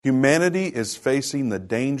Humanity is facing the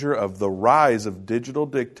danger of the rise of digital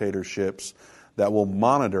dictatorships that will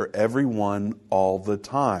monitor everyone all the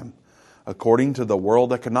time. According to the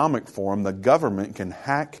World Economic Forum, the government can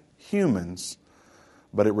hack humans,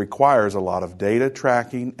 but it requires a lot of data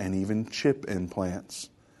tracking and even chip implants.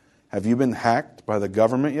 Have you been hacked by the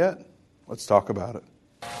government yet? Let's talk about it.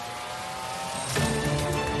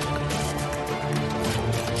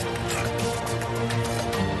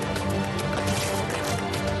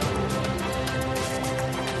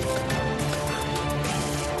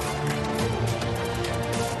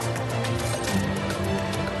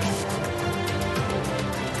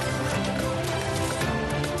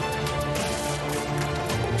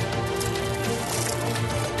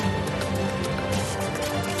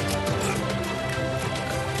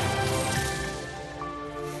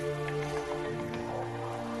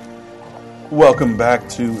 Welcome back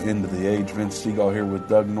to End of the Age. Vince Stegall here with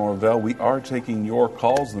Doug Norvell. We are taking your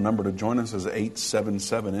calls. The number to join us is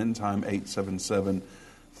 877-END-TIME,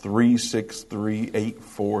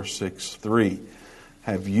 877-363-8463.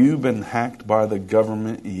 Have you been hacked by the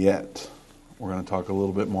government yet? We're going to talk a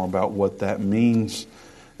little bit more about what that means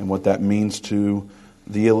and what that means to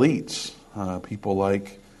the elites, people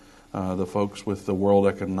like the folks with the World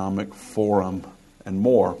Economic Forum and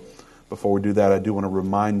more. Before we do that, I do want to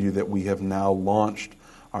remind you that we have now launched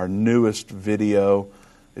our newest video.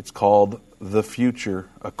 It's called The Future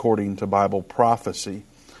According to Bible Prophecy.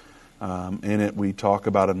 In it, we talk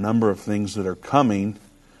about a number of things that are coming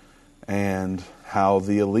and how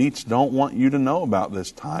the elites don't want you to know about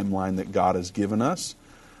this timeline that God has given us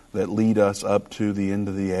that lead us up to the end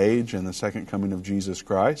of the age and the second coming of Jesus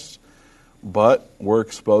Christ. But we're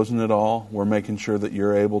exposing it all. We're making sure that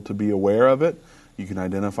you're able to be aware of it. You can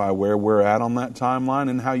identify where we're at on that timeline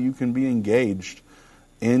and how you can be engaged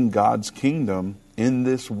in God's kingdom in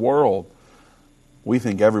this world. We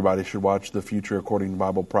think everybody should watch The Future According to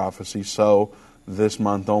Bible Prophecy. So this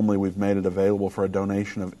month only, we've made it available for a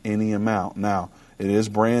donation of any amount. Now, it is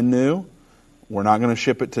brand new. We're not going to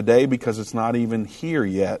ship it today because it's not even here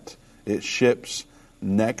yet. It ships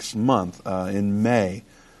next month in May.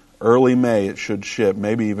 Early May it should ship,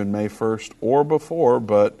 maybe even May 1st or before,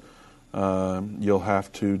 but you'll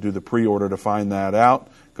have to do the pre-order to find that out.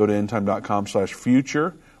 Go to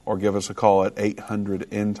endtime.com/future or give us a call at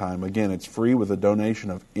 800-END-TIME. Again, it's free with a donation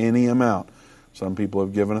of any amount. Some people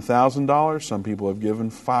have given $1,000. Some people have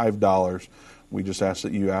given $5. We just ask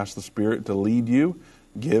that you ask the Spirit to lead you.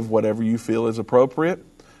 Give whatever you feel is appropriate,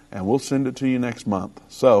 and we'll send it to you next month.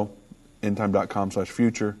 So,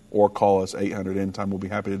 endtime.com/future or call us 800-END-TIME. We'll be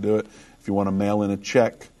happy to do it. If you want to mail in a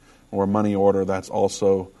check or a money order, that's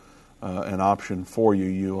also an option for you.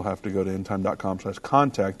 You'll have to go to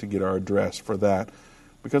endtime.com/contact to get our address for that.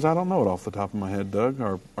 Because I don't know it off the top of my head, Doug,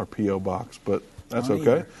 our P.O. box, but that's okay.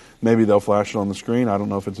 Either. Maybe they'll flash it on the screen. I don't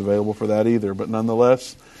know if it's available for that either, but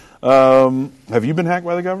nonetheless. Have you been hacked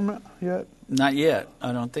by the government yet? Not yet,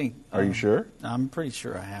 I don't think. Are you sure? I'm pretty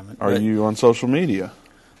sure I haven't. Are you on social media?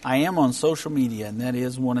 I am on social media, and that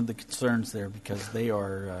is one of the concerns there because they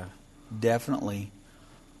are definitely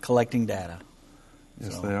collecting data.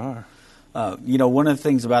 Yes, they are. One of the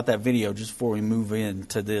things about that video, just before we move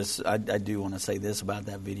into this, I do want to say this about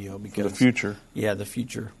that video because for the future. Yeah, the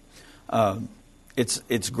future.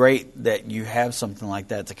 It's great that you have something like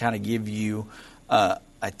that to kind of give you a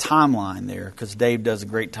timeline there, because Dave does a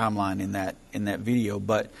great timeline in that video.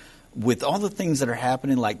 But with all the things that are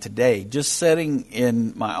happening, like today, just sitting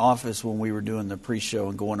in my office when we were doing the pre-show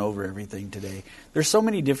and going over everything today, there's so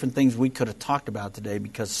many different things we could have talked about today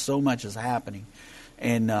because so much is happening.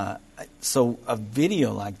 And so a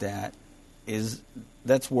video like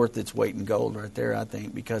that's worth its weight in gold right there, I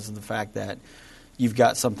think, because of the fact that you've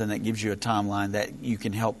got something that gives you a timeline that you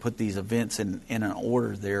can help put these events in an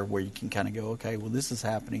order there where you can kind of go, okay, well, this is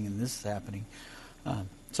happening and this is happening.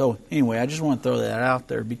 So anyway, I just want to throw that out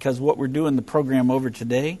there because what we're doing the program over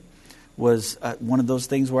today was one of those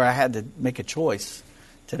things where I had to make a choice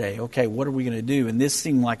today. Okay, what are we going to do? And this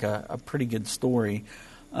seemed like a pretty good story.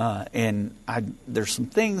 And there's some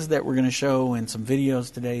things that we're going to show in some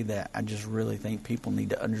videos today that I just really think people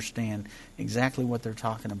need to understand exactly what they're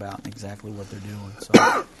talking about and exactly what they're doing. So,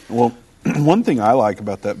 well, one thing I like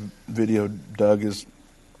about that video, Doug, is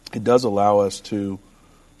it does allow us to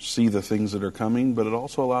see the things that are coming, but it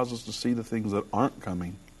also allows us to see the things that aren't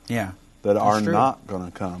coming. Yeah, that are not going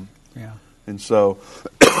to come. Yeah, and so,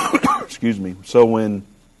 excuse me. So when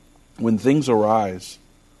things arise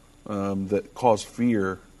that cause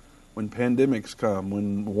fear, when pandemics come,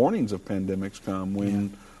 when warnings of pandemics come,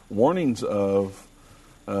 when warnings of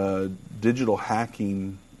digital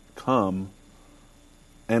hacking come,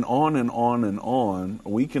 and on and on and on,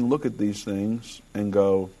 we can look at these things and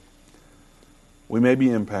go, we may be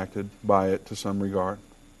impacted by it to some regard.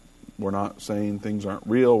 We're not saying things aren't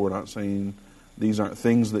real. We're not saying these aren't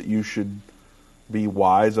things that you should be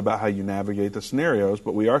wise about how you navigate the scenarios.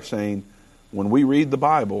 But we are saying when we read the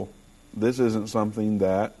Bible, this isn't something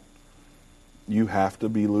that you have to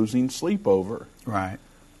be losing sleep over. Right.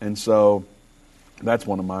 And so that's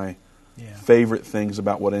one of my favorite things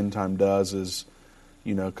about what End Time does is,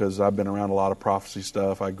 because I've been around a lot of prophecy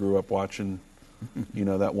stuff. I grew up watching,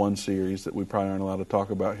 that one series that we probably aren't allowed to talk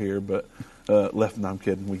about here, but I'm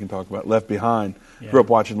kidding. We can talk about Left Behind. Yeah. Grew up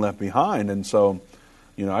watching Left Behind, and so,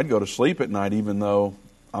 I'd go to sleep at night even though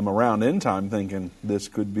I'm around End Time thinking this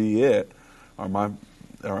could be it. Or am I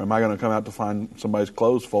going to come out to find somebody's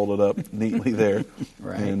clothes folded up neatly there?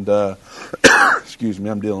 Right. And, excuse me,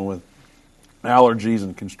 I'm dealing with allergies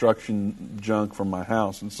and construction junk from my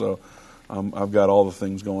house, and so I've got all the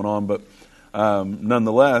things going on. But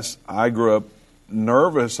nonetheless, I grew up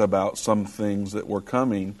nervous about some things that were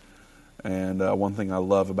coming. And one thing I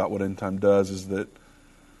love about what End Time does is that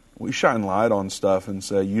we shine light on stuff and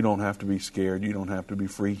say, you don't have to be scared. You don't have to be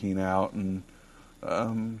freaking out and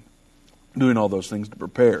doing all those things to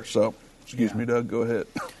prepare. So, excuse me, Doug, go ahead.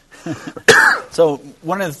 So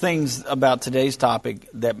one of the things about today's topic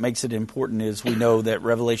that makes it important is we know that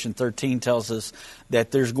Revelation 13 tells us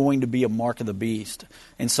that there's going to be a mark of the beast.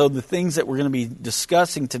 And so the things that we're going to be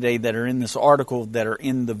discussing today that are in this article, that are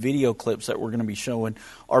in the video clips that we're going to be showing,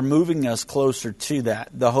 are moving us closer to that.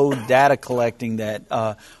 The whole data collecting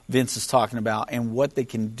that Vince is talking about and what they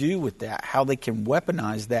can do with that, how they can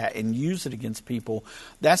weaponize that and use it against people,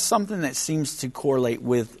 that's something that seems to correlate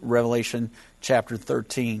with Revelation chapter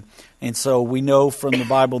 13. And so we know from the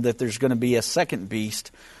Bible that there's going to be a second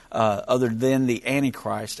beast other than the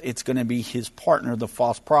Antichrist. It's going to be his partner, the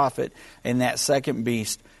false prophet, and that second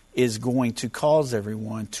beast is going to cause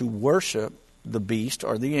everyone to worship the beast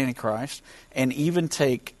or the Antichrist and even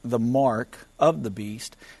take the mark of the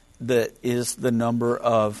beast that is the number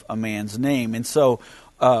of a man's name. And so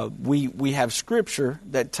we have scripture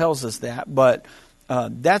that tells us that, but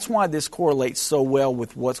that's why this correlates so well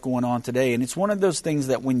with what's going on today. And it's one of those things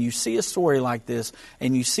that when you see a story like this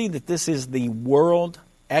and you see that this is the World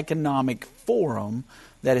Economic Forum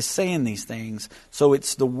that is saying these things, so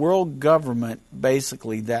it's the world government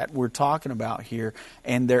basically that we're talking about here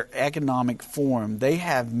and their economic forum. They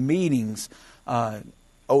have meetings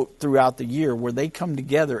throughout the year where they come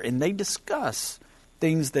together and they discuss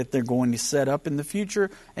things that they're going to set up in the future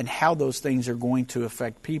and how those things are going to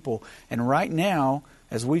affect people. And right now,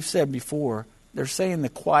 as we've said before, they're saying the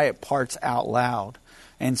quiet parts out loud.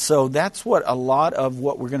 And so that's what a lot of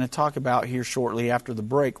what we're going to talk about here shortly after the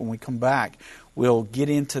break. When we come back, we'll get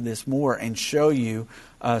into this more and show you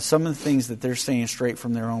some of the things that they're saying straight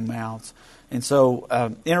from their own mouths. And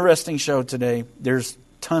so, interesting show today. There's a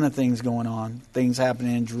ton of things going on, things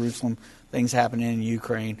happening in Jerusalem, things happening in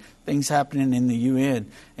Ukraine, things happening in the UN.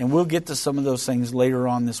 And we'll get to some of those things later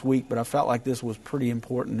on this week, but I felt like this was pretty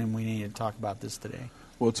important and we needed to talk about this today.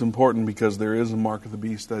 Well, it's important because there is a mark of the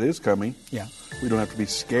beast that is coming. Yeah. We don't have to be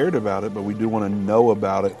scared about it, but we do want to know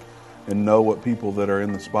about it and know what people that are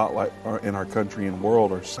in the spotlight in our country and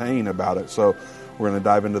world are saying about it. So we're going to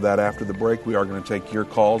dive into that after the break. We are going to take your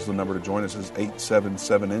calls. The number to join us is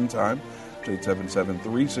 877-END-TIME. It's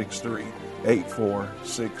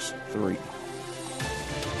 877-363-8463.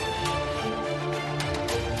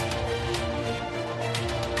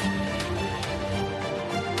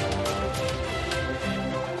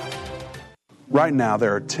 Right now,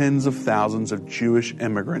 there are tens of thousands of Jewish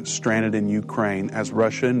immigrants stranded in Ukraine as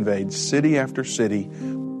Russia invades city after city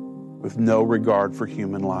with no regard for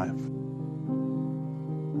human life.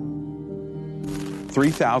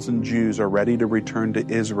 3,000 Jews are ready to return to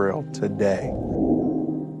Israel today.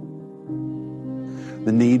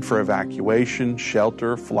 The need for evacuation,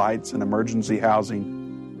 shelter, flights, and emergency housing,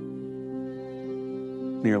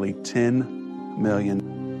 nearly $10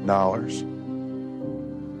 million.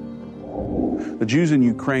 The Jews in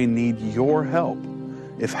Ukraine need your help.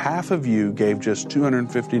 If half of you gave just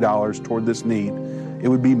 $250 toward this need, it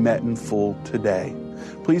would be met in full today.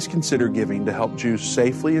 Please consider giving to help Jews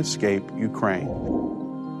safely escape Ukraine.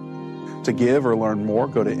 To give or learn more,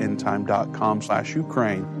 go to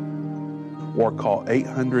endtime.com/Ukraine or call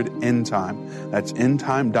 800-END-TIME. That's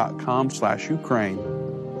endtime.com/Ukraine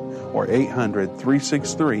or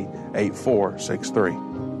 800-363-8463.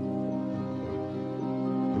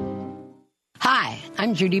 Hi,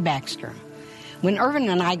 I'm Judy Baxter. When Irvin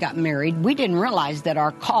and I got married, we didn't realize that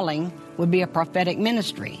our calling would be a prophetic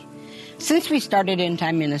ministry. Since we started End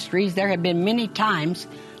Time Ministries, there have been many times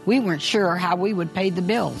We weren't sure how we would pay the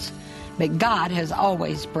bills, but God has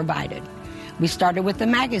always provided. We started with the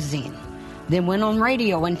magazine, then went on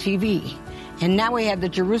radio and TV, and now we have the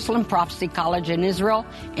Jerusalem Prophecy College in Israel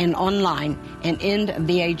and online and End of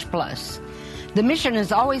the Age Plus. The mission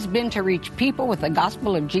has always been to reach people with the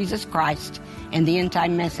gospel of Jesus Christ and the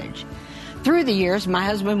end-time message. Through the years, my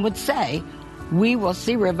husband would say, we will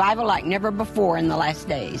see revival like never before in the last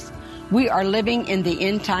days. We are living in the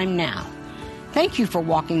end time now. Thank you for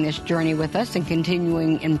walking this journey with us and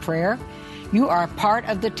continuing in prayer. You are a part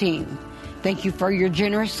of the team. Thank you for your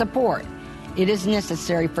generous support. It is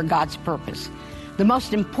necessary for God's purpose. The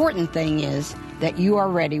most important thing is that you are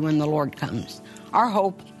ready when the Lord comes. Our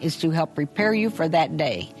hope is to help prepare you for that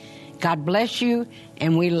day. God bless you,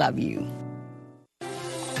 and we love you.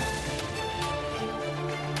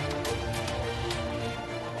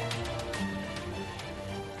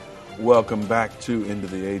 Welcome back to End of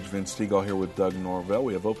the Age. Vince Stegall here with Doug Norvell.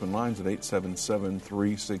 We have open lines at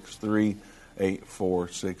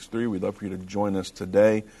 877-363-8463. We'd love for you to join us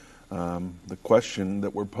today. The question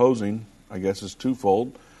that we're posing, I guess, is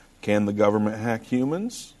twofold. Can the government hack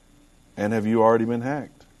humans? And have you already been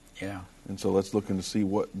hacked? Yeah. And so let's look into see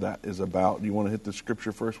what that is about. Do you want to hit the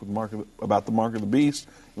scripture first with about the mark of the beast?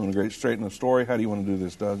 You want to get straight in the story? How do you want to do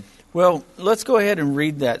this, Doug? Well, let's go ahead and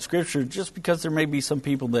read that scripture, just because there may be some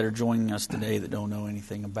people that are joining us today that don't know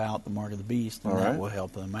anything about the mark of the beast, and that will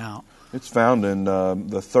help them out. It's found in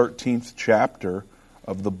the 13th chapter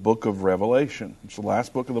of the book of Revelation. It's the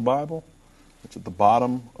last book of the Bible. It's at the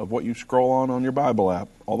bottom of what you scroll on your Bible app,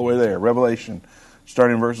 all the way there. Revelation,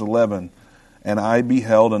 starting in verse 11. And I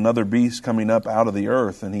beheld another beast coming up out of the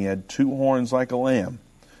earth, and he had 2 horns like a lamb,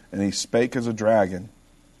 and he spake as a dragon,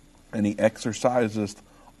 and he exerciseth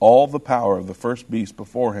all the power of the first beast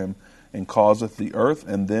before him, and causeth the earth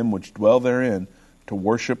and them which dwell therein to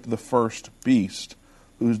worship the first beast,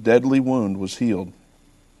 whose deadly wound was healed.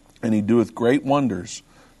 And he doeth great wonders,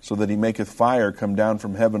 so that he maketh fire come down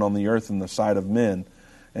from heaven on the earth in the sight of men,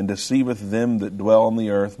 and deceiveth them that dwell on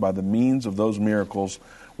the earth by the means of those miracles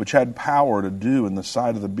which had power to do in the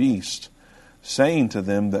sight of the beast, saying to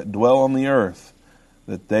them that dwell on the earth,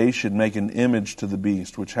 that they should make an image to the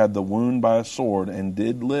beast, which had the wound by a sword, and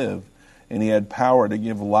did live, and he had power to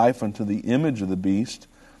give life unto the image of the beast,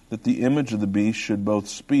 that the image of the beast should both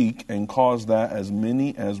speak, and cause that as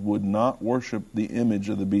many as would not worship the image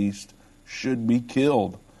of the beast should be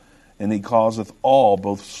killed. And he causeth all,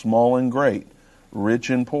 both small and great, rich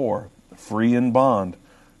and poor, free and bond,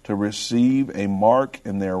 to receive a mark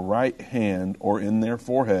in their right hand or in their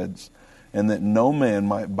foreheads, and that no man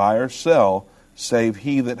might buy or sell, save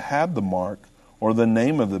he that had the mark, or the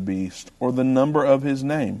name of the beast, or the number of his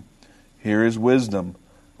name. Here is wisdom.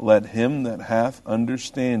 Let him that hath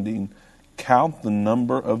understanding count the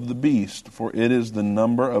number of the beast, for it is the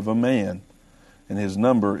number of a man, and his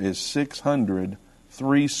number is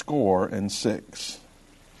 666.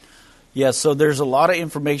 Yeah, so there's a lot of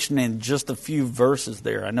information in just a few verses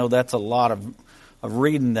there. I know that's a lot of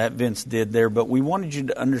reading that Vince did there, but we wanted you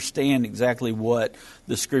to understand exactly what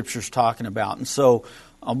the Scripture's talking about. And so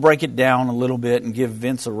I'll break it down a little bit and give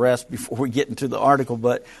Vince a rest before we get into the article.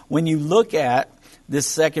 But when you look at this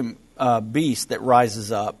second beast that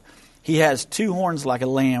rises up, he has 2 horns like a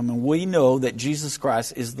lamb, and we know that Jesus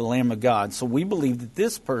Christ is the Lamb of God. So we believe that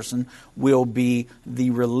this person will be the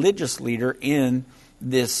religious leader in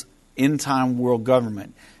this end-time world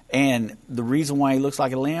government. And the reason why he looks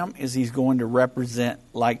like a lamb is he's going to represent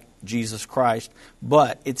like Jesus Christ.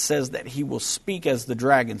 But it says that he will speak as the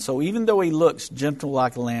dragon. So even though he looks gentle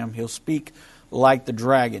like a lamb, he'll speak like the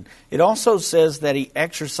dragon. It also says that he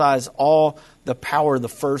exercised all the power of the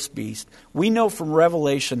first beast. We know from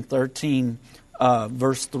Revelation 13,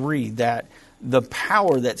 verse 3, that the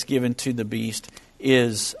power that's given to the beast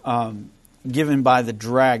is given by the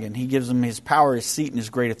dragon. He gives him his power, his seat, and his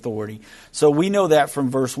great authority. So we know that from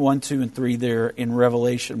verse 1, 2, and 3 there in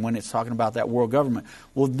Revelation when it's talking about that world government.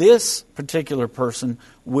 Well, this particular person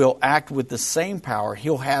will act with the same power.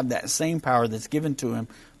 He'll have that same power that's given to him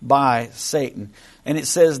by Satan. And it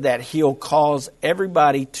says that he'll cause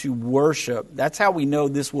everybody to worship. That's how we know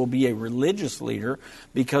this will be a religious leader,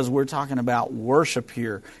 because we're talking about worship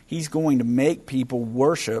here. He's going to make people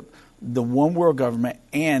worship the one world government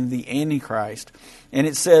and the Antichrist. And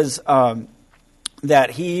it says that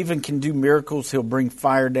he even can do miracles. He'll bring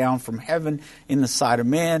fire down from heaven in the sight of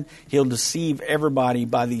man. He'll deceive everybody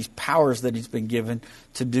by these powers that he's been given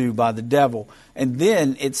to do by the devil. And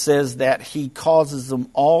then it says that he causes them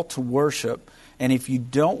all to worship. And if you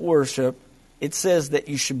don't worship, it says that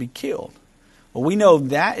you should be killed. Well, we know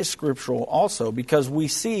that is scriptural also, because we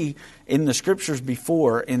see in the scriptures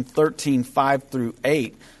before, in 13:5 through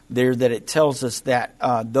 8, there that it tells us that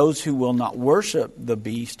those who will not worship the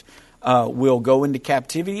beast will go into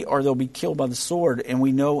captivity, or they'll be killed by the sword. And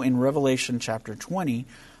we know in Revelation chapter 20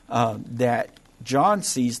 that John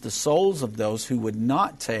sees the souls of those who would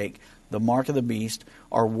not take the mark of the beast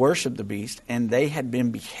or worship the beast, and they had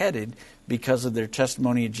been beheaded because of their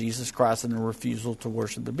testimony of Jesus Christ and their refusal to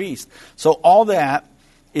worship the beast. So all that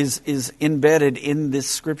is embedded in this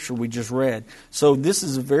scripture we just read. So this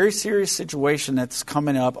is a very serious situation that's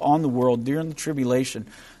coming up on the world during the tribulation.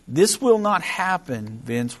 This will not happen,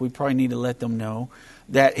 Vince. We probably need to let them know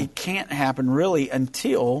that it can't happen really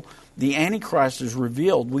until the Antichrist is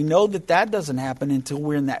revealed. We know that that doesn't happen until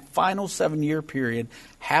we're in that final 7-year period.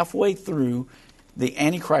 Halfway through, the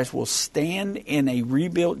Antichrist will stand in a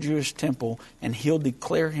rebuilt Jewish temple, and he'll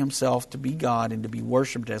declare himself to be God and to be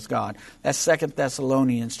worshipped as God. That's 2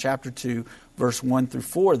 Thessalonians chapter 2, verse 1 through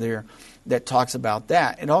 4 there that talks about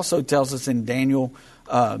that. It also tells us in Daniel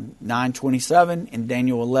 9:27, in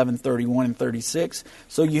Daniel 11:31 and 36.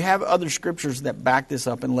 So you have other scriptures that back this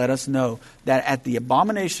up and let us know that at the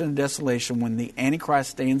abomination of desolation, when the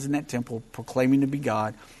Antichrist stands in that temple proclaiming to be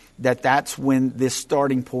God, that's when this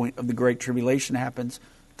starting point of the Great Tribulation happens.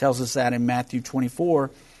 It tells us that in Matthew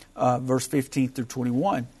 24, verse 15 through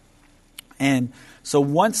 21. And so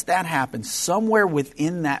once that happens, somewhere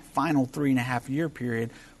within that final 3.5-year period,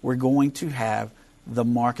 we're going to have the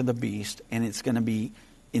mark of the beast, and it's going to be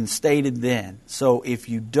instated then. So if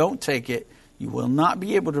you don't take it, you will not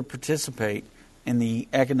be able to participate in the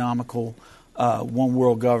economical one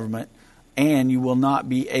world government, and you will not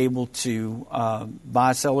be able to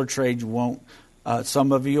buy, sell, or trade. You won't.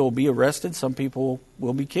 Some of you will be arrested. Some people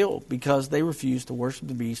will be killed because they refuse to worship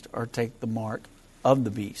the beast or take the mark of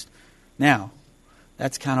the beast. Now,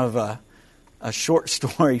 that's kind of a short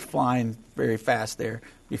story flying very fast there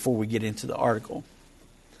before we get into the article.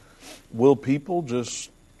 Will people just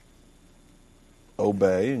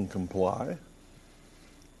obey and comply?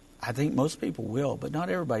 I think most people will, but not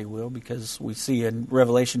everybody will, because we see in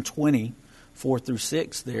Revelation 20, 4 through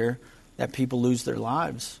 6 there, that people lose their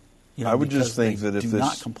lives. I would just think that if do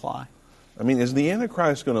not comply. I mean, is the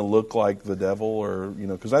Antichrist going to look like the devil, or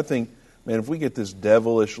because I think, man, if we get this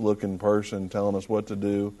devilish-looking person telling us what to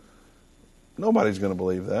do, nobody's going to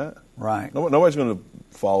believe that. Right. Nobody's going to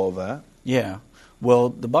follow that. Yeah. Well,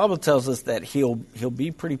 the Bible tells us that he'll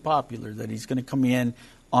be pretty popular, that he's going to come in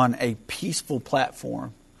on a peaceful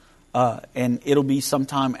platform. And it'll be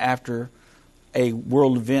sometime after a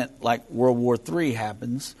world event like World War III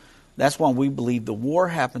happens. That's why we believe the war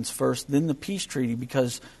happens first, then the peace treaty,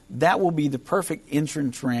 because that will be the perfect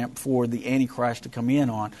entrance ramp for the Antichrist to come in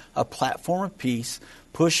on. A platform of peace,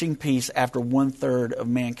 pushing peace after 1/3 of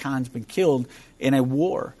mankind's been killed in a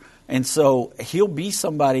war. And so he'll be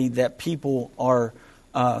somebody that people are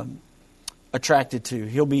attracted to.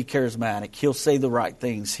 He'll be charismatic. He'll say the right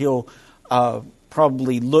things. He'll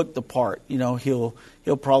probably look the part. He'll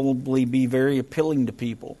probably be very appealing to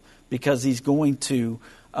people, because he's going to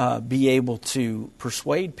be able to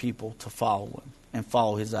persuade people to follow him and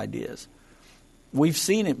follow his ideas. We've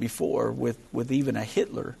seen it before with even a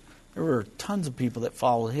Hitler. There were tons of people that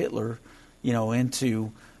followed Hitler,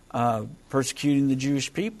 into persecuting the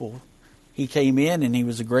Jewish people. He came in and he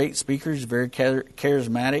was a great speaker. He's very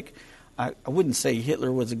charismatic. I wouldn't say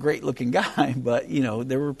Hitler was a great-looking guy, but,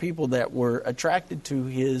 there were people that were attracted to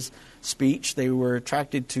his speech. They were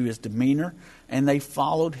attracted to his demeanor, and they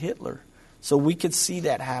followed Hitler. So we could see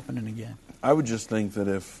that happening again. I would just think that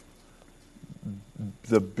if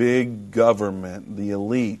the big government, the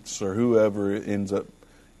elites, or whoever ends up,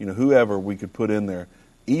 whoever we could put in there,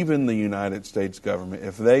 even the United States government,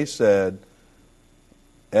 if they said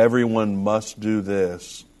everyone must do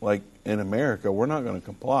this, like in America, we're not going to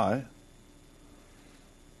comply.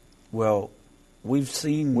 Well, we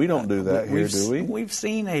don't do that here, do we? We've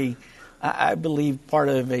seen I believe, part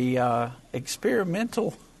of a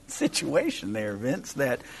experimental situation there, Vince,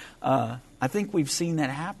 that I think we've seen that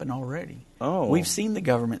happen already. Oh. We've seen the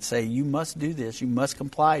government say, you must do this, you must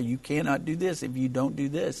comply, you cannot do this if you don't do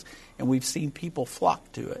this. And we've seen people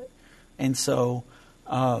flock to it. And so...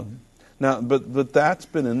 now, but that's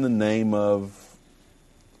been in the name of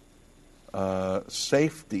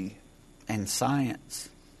safety. And science.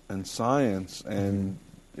 And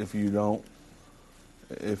if you don't...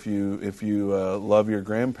 If you love your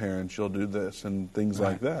grandparents, you'll do this and things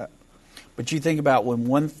right. like that. But you think about when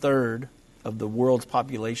 1/3 of the world's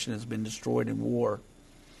population has been destroyed in war,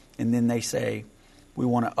 and then they say, we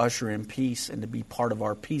want to usher in peace and to be part of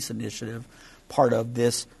our peace initiative, part of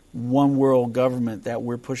this one world government that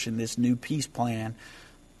we're pushing this new peace plan,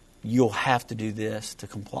 you'll have to do this to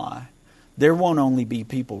comply. There won't only be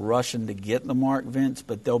people rushing to get the mark, Vince,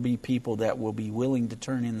 but there'll be people that will be willing to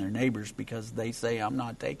turn in their neighbors because they say, I'm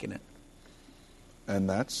not taking it. And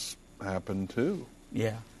that's happened too.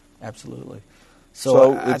 Yeah, absolutely.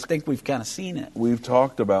 So I think we've kind of seen it. We've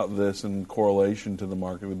talked about this in correlation to the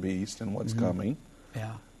mark of the beast and what's coming.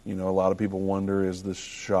 Yeah. You know, a lot of people wonder, is this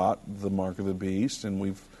shot the mark of the beast? And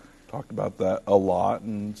we've talked about that a lot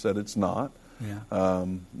and said it's not. Yeah.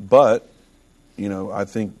 But, you know, I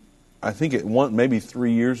think maybe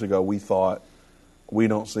 3 years ago we thought we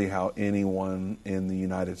don't see how anyone in the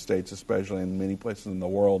United States, especially in many places in the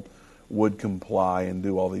world, would comply and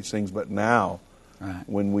do all these things. But now, right,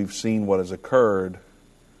 when we've seen what has occurred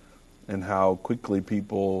and how quickly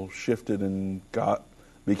people shifted and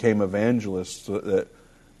became evangelists, that,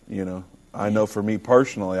 you know, I know for me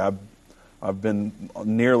personally, I've been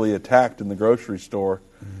nearly attacked in the grocery store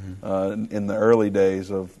in the early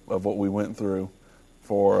days of what we went through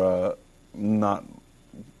for not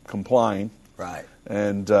complying. Right.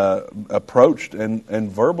 And approached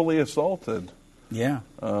and verbally assaulted. Yeah.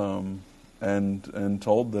 And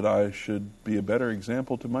told that I should be a better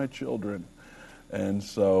example to my children. And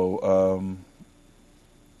so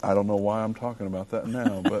I don't know why I'm talking about that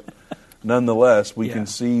now, but nonetheless, we can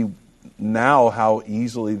see now how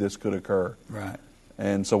easily this could occur. Right.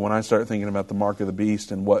 And so when I start thinking about the mark of the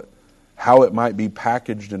beast and how it might be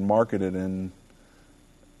packaged and marketed and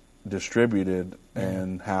distributed,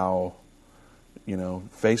 and how, you know,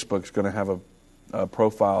 Facebook's going to have a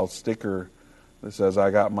profile sticker that says, I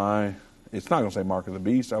got my, it's not going to say mark of the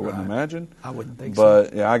beast, I wouldn't imagine. I wouldn't think but, so.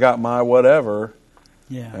 But, yeah, I got my whatever.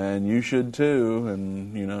 Yeah. And you should too.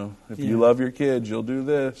 And, you know, if you love your kids, you'll do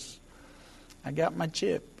this. I got my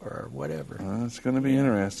chip or whatever. It's going to be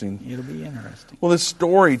interesting. It'll be interesting. Well, this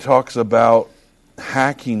story talks about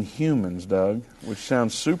hacking humans, Doug, which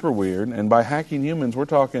sounds super weird. And by hacking humans, we're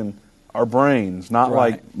talking our brains, not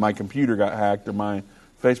like my computer got hacked or my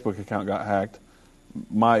Facebook account got hacked.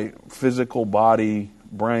 My physical body,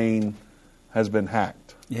 brain has been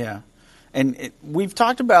hacked. Yeah. And we've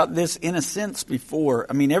talked about this in a sense before.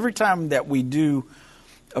 I mean, every time that we do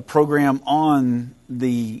a program on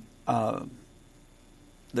the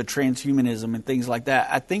transhumanism and things like that,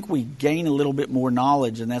 I think we gain a little bit more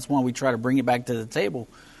knowledge, and that's why we try to bring it back to the table.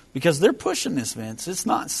 Because they're pushing this, Vince. It's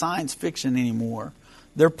not science fiction anymore.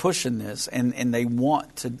 They're pushing this, and they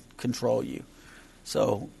want to control you.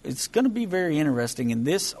 So it's going to be very interesting, and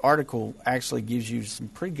this article actually gives you some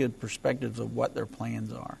pretty good perspectives of what their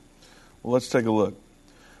plans are. Well, let's take a look.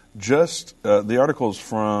 The article is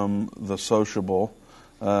from The Sociable.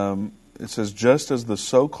 It says, just as the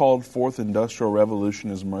so-called Fourth Industrial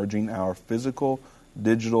Revolution is merging our physical,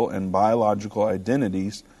 digital, and biological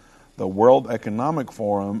identities, the World Economic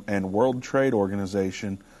Forum and World Trade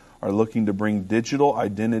Organization are looking to bring digital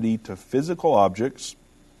identity to physical objects,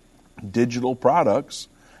 digital products,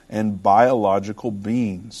 and biological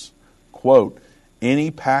beings. Quote,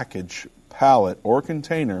 any package, pallet, or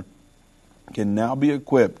container can now be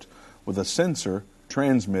equipped with a sensor,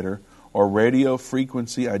 transmitter, or radio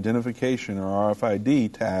frequency identification, or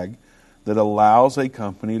RFID tag, that allows a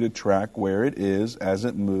company to track where it is as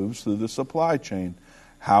it moves through the supply chain,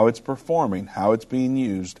 how it's performing, how it's being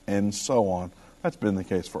used, and so on. That's been the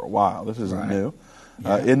case for a while. This isn't new.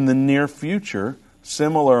 Yeah. In the near future,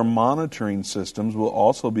 similar monitoring systems will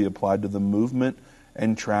also be applied to the movement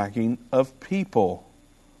and tracking of people,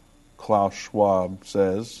 Klaus Schwab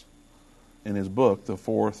says in his book, The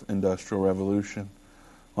Fourth Industrial Revolution.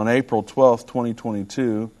 On April 12,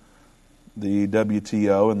 2022, the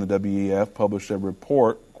WTO and the WEF published a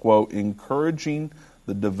report, quote, encouraging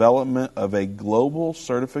the development of a global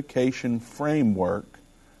certification framework.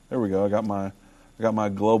 There we go. I got my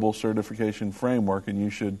global certification framework, and you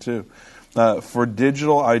should too. For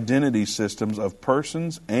digital identity systems of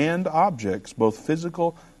persons and objects, both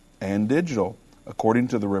physical and digital. According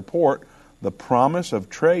to the report, the promise of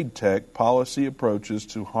trade tech policy approaches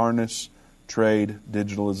to harness trade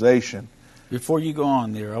digitalization. Before you go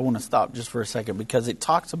on there, I want to stop just for a second, because it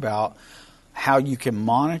talks about how you can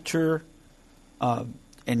monitor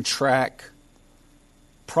and track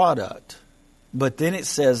product, but then it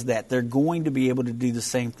says that they're going to be able to do the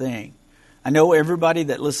same thing. I know everybody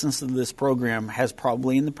that listens to this program has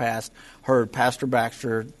probably in the past heard Pastor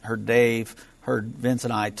Baxter, heard Dave, heard Vince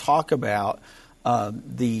and I talk about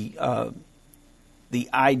the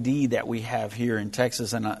ID that we have here in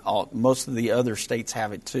Texas, and most of the other states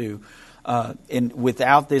have it too. And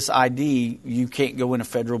without this ID, you can't go in a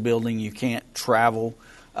federal building, you can't travel.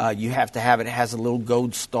 You have to have it. It has a little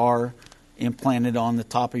gold star implanted on the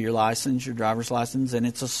top of your license, your driver's license, and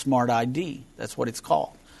it's a smart ID. That's what it's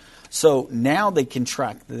called. So now they can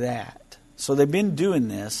track that. So they've been doing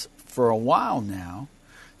this for a while now,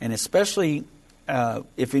 and especially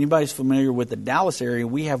if anybody's familiar with the Dallas area,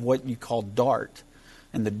 we have what you call DART.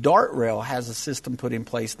 And the DART rail has a system put in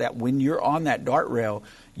place that when you're on that DART rail,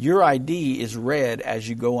 your ID is read as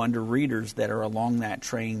you go under readers that are along that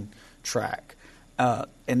train track.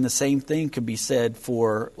 And the same thing could be said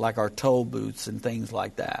for like our toll booths and things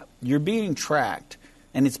like that. You're being tracked,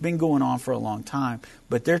 and it's been going on for a long time.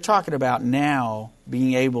 But they're talking about now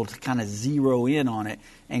being able to kind of zero in on it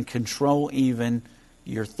and control even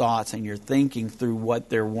your thoughts and your thinking through what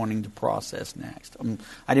they're wanting to process next.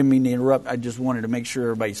 I didn't mean to interrupt. I just wanted to make sure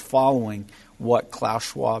everybody's following what Klaus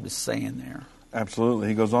Schwab is saying there. Absolutely.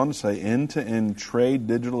 He goes on to say, end-to-end trade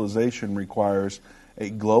digitalization requires a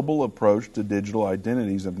global approach to digital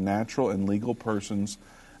identities of natural and legal persons,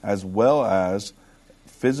 as well as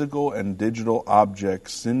physical and digital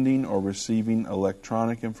objects sending or receiving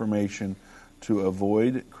electronic information to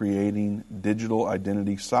avoid creating digital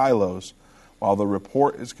identity silos. While the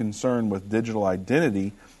report is concerned with digital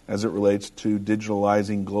identity as it relates to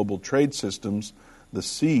digitalizing global trade systems, the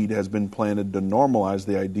seed has been planted to normalize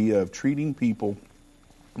the idea of treating people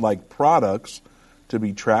like products to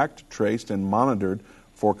be tracked, traced, and monitored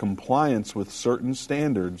for compliance with certain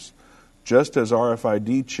standards, just as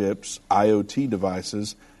RFID chips, IoT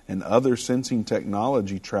devices, and other sensing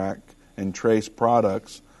technology track and trace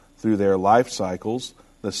products through their life cycles.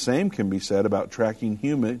 The same can be said about tracking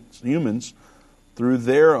humans through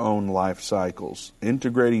their own life cycles.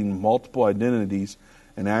 Integrating multiple identities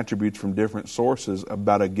and attributes from different sources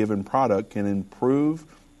about a given product can improve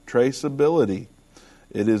traceability.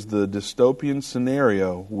 It is the dystopian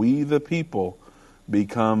scenario. We, the people,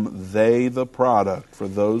 become they, the product, for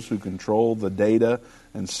those who control the data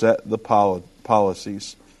and set the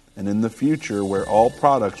policies. And in the future, where all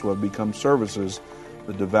products will have become services,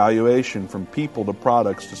 the devaluation from people to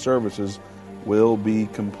products to services will be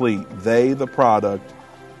complete. They, the product,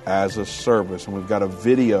 as a service. And we've got a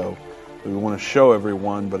video that we want to show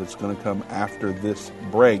everyone, but it's going to come after this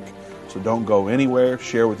break. So don't go anywhere.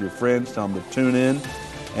 Share with your friends. Tell them to tune in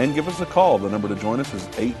and give us a call. The number to join us is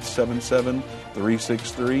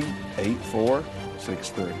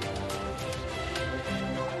 877-363-8463.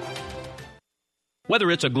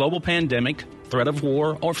 Whether it's a global pandemic, threat of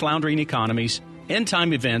war, or floundering economies,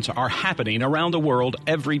 end-time events are happening around the world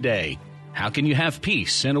every day. How can you have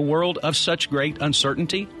peace in a world of such great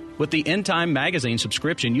uncertainty? With the End Time Magazine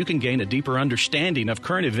subscription, you can gain a deeper understanding of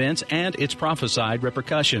current events and its prophesied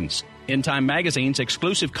repercussions. End Time Magazine's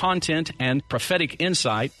exclusive content and prophetic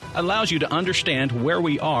insight allows you to understand where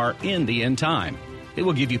we are in the end time. It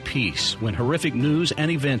will give you peace when horrific news and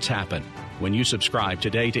events happen. When you subscribe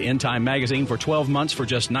today to End Time Magazine for 12 months for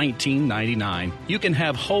just $19.99, you can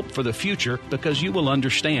have hope for the future because you will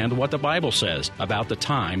understand what the Bible says about the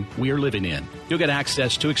time we are living in. You'll get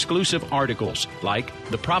access to exclusive articles like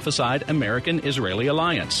the Prophesied American-Israeli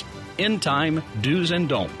Alliance, End Time Do's and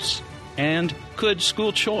Don'ts, and Could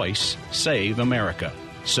School Choice Save America?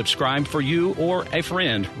 Subscribe for you or a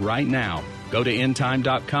friend right now. Go to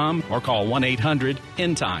endtime.com or call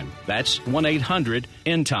 1-800-END-TIME. That's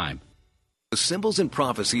 1-800-END-TIME. The symbols and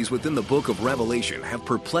prophecies within the book of Revelation have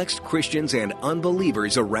perplexed Christians and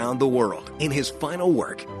unbelievers around the world. In his final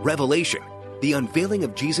work, Revelation, The Unveiling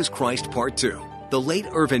of Jesus Christ Part 2, the late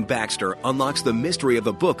Irvin Baxter unlocks the mystery of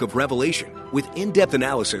the book of Revelation with in-depth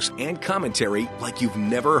analysis and commentary like you've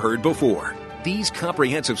never heard before. These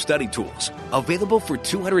comprehensive study tools, available for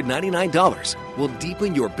 $299, will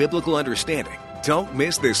deepen your biblical understanding. Don't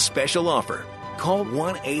miss this special offer. Call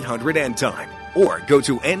 1-800-END-TIME. or go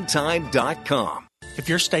to endtime.com. If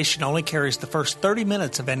your station only carries the first 30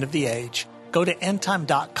 minutes of End of the Age, go to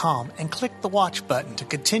endtime.com and click the watch button to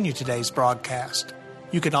continue today's broadcast.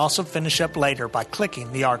 You can also finish up later by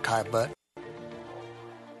clicking the archive button.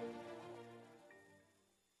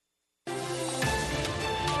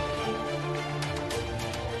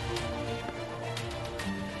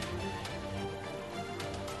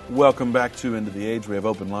 Welcome back to End of the Age. We have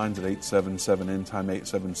open lines at 877-END-TIME,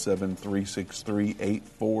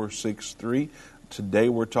 877-363-8463. Today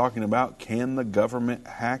we're talking about, can the government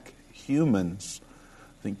hack humans?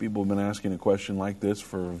 I think people have been asking a question like this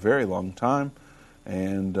for a very long time,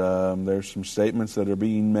 and there's some statements that are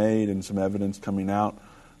being made and some evidence coming out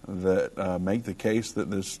that make the case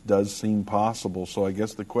that this does seem possible. So I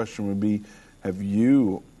guess the question would be, have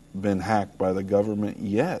you been hacked by the government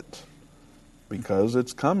yet? Because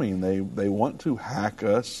it's coming. They want to hack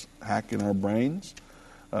us, hack in our brains,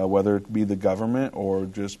 whether it be the government or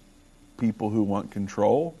just people who want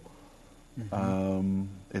control.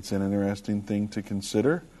 It's an interesting thing to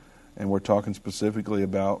consider, and we're talking specifically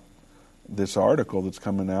about this article that's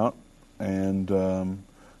coming out, and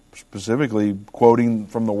specifically quoting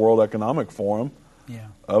from the World Economic Forum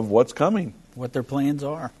of what's coming. What their plans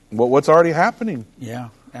are. What's already happening. Yeah,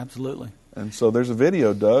 absolutely. And so there's a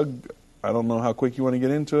video, Doug. I don't know how quick you want to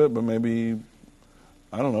get into it, but maybe,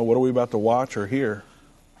 I don't know, what are we about to watch or hear?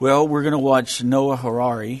 Well, we're going to watch Noah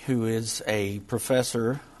Harari, who is a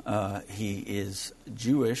professor. He is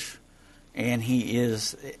Jewish, and he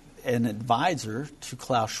is an advisor to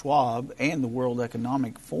Klaus Schwab and the World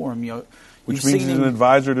Economic Forum. Which means he's an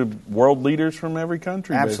advisor to world leaders from every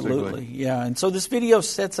country, absolutely, basically. Yeah. And so this video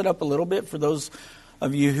sets it up a little bit for those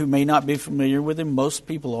of you who may not be familiar with him. Most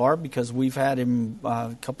people are, because we've had him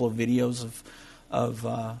a couple of videos of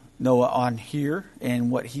Noah on here and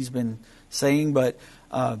what he's been saying. But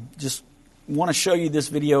just want to show you this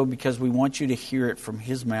video because we want you to hear it from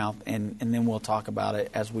his mouth, and then we'll talk about it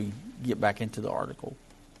as we get back into the article.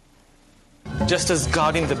 Just as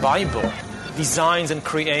God in the Bible designs and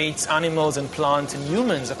creates animals and plants and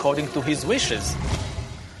humans according to his wishes,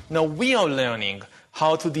 now we are learning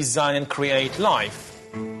how to design and create life.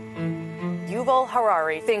 Yuval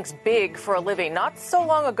Harari thinks big for a living. Not so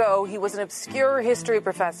long ago, he was an obscure history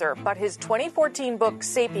professor, but his 2014 book,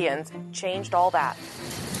 Sapiens, changed all that.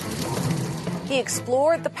 He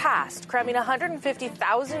explored the past, cramming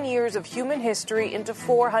 150,000 years of human history into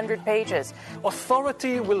 400 pages.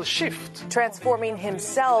 Authority will shift, transforming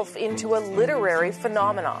himself into a literary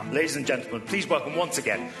phenomenon. Ladies and gentlemen, please welcome once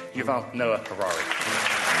again Yuval Noah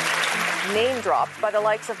Harari. Name dropped by the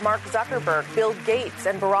likes of Mark Zuckerberg, Bill Gates,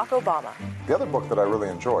 and Barack Obama. The other book that I really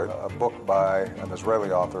enjoyed, a book by an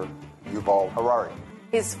Israeli author, Yuval Harari.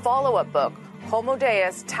 His follow-up book, Homo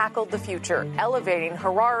Deus, tackled the future, elevating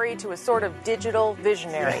Harari to a sort of digital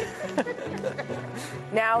visionary.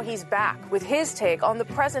 Now he's back with his take on the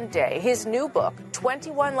present day. His new book,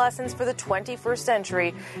 21 Lessons for the 21st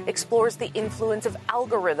Century, explores the influence of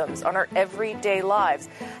algorithms on our everyday lives,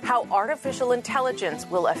 how artificial intelligence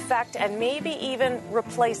will affect and maybe even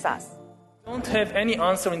replace us. We don't have any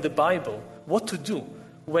answer in the Bible what to do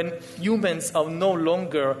when humans are no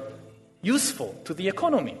longer useful to the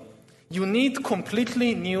economy. You need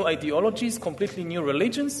completely new ideologies, completely new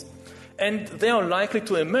religions, and they are likely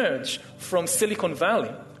to emerge from Silicon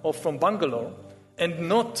Valley or from Bangalore and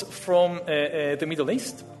not from the Middle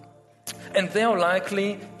East. And they are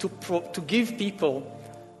likely to give people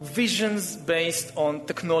visions based on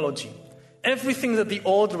technology. Everything that the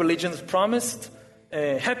old religions promised,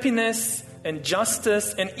 happiness and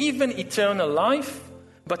justice and even eternal life,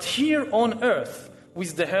 but here on earth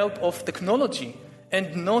with the help of technology,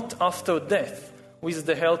 and not after death, with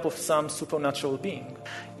the help of some supernatural being.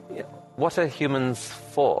 What are humans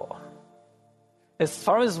for? As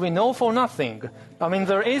far as we know, for nothing. I mean,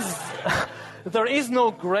 there is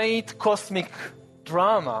no great cosmic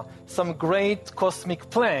drama, some great cosmic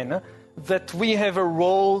plan that we have a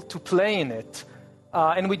role to play in it.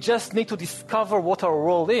 And we just need to discover what our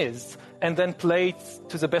role is and then play it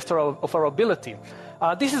to the best of our ability.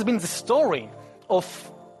 This has been the story of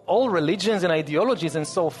all religions and ideologies and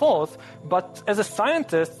so forth, but as a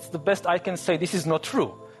scientist, the best I can say, this is not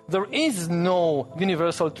true. There is no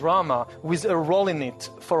universal drama with a role in it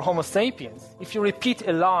for Homo sapiens. If you repeat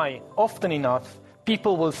a lie often enough,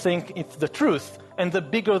 people will think it's the truth, and the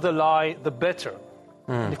bigger the lie, the better.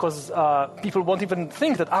 Because people won't even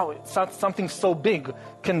think that, something so big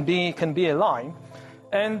can be a lie.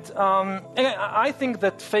 And I think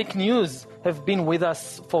that fake news have been with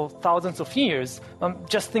us for thousands of years.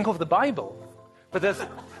 Just think of the Bible. But there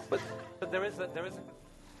is a...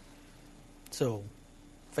 So,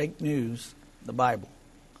 fake news, the Bible.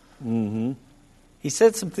 Mm-hmm. He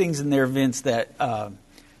said some things in there, Vince, that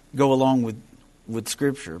go along with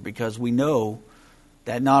Scripture, because we know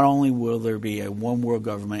that not only will there be a one-world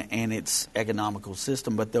government and its economical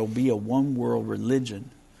system, but there'll be a one-world religion.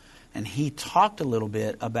 And he talked a little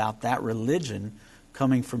bit about that religion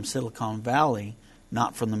coming from Silicon Valley,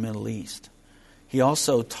 not from the Middle East. He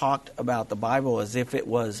also talked about the Bible as if it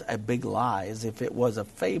was a big lie, as if it was a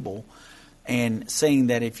fable, and saying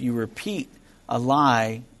that if you repeat a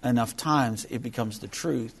lie enough times, it becomes the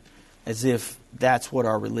truth, as if that's what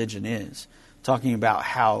our religion is. Talking about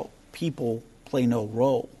how people play no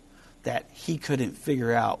role, that he couldn't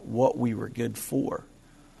figure out what we were good for.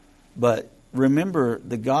 But remember,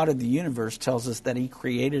 the God of the universe tells us that he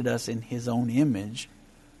created us in his own image,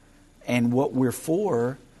 and what we're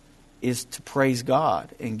for is to praise God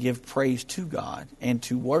and give praise to God and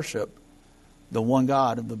to worship the one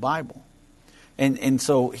God of the Bible. And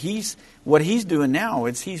so what he's doing now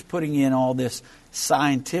is he's putting in all this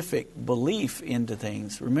scientific belief into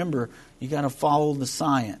things. Remember, you got to follow the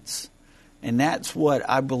science. And that's what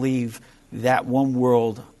I believe that one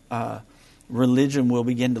world religion will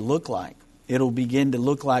begin to look like. It'll begin to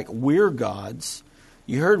look like we're gods.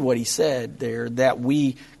 You heard what he said there, that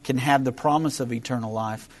we can have the promise of eternal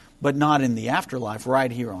life, but not in the afterlife,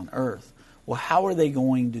 right here on earth. Well, how are they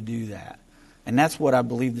going to do that? And that's what I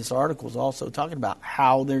believe this article is also talking about,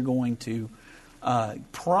 how they're going to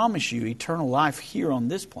promise you eternal life here on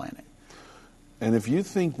this planet. And if you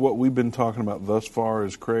think what we've been talking about thus far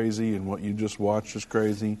is crazy and what you just watched is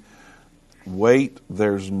crazy, wait,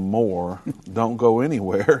 there's more. Don't go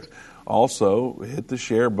anywhere. Also, hit the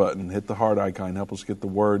share button, hit the heart icon, help us get the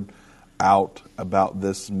word out about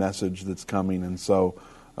this message that's coming. And so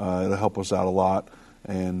it'll help us out a lot.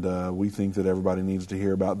 And we think that everybody needs to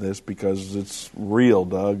hear about this because it's real,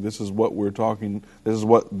 Doug. This is what we're talking, this is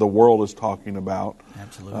what the world is talking about.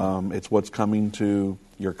 Absolutely. It's what's coming to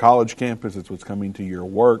your college campus. It's what's coming to your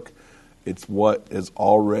work. It's what is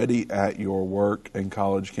already at your work and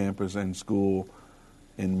college campus and school.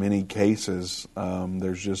 In many cases,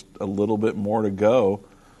 there's just a little bit more to go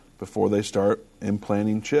before they start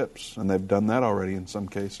implanting chips. And they've done that already in some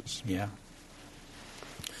cases. Yeah.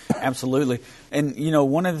 Absolutely. And, you know,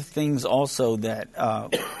 one of the things also that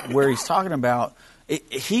where he's talking about,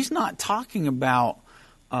 he's not talking about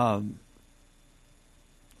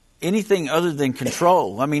anything other than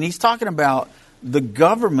control. I mean, he's talking about the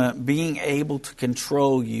government being able to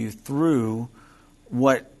control you through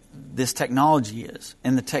what this technology is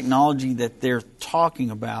and the technology that they're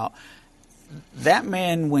talking about. That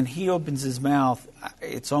man, when he opens his mouth,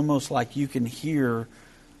 it's almost like you can hear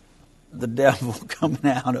the devil coming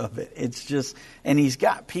out of it. It's just, and he's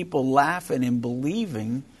got people laughing and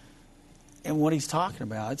believing in what he's talking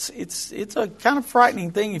about. It's a kind of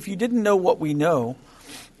frightening thing. If you didn't know what we know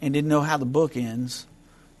and didn't know how the book ends,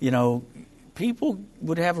 you know, people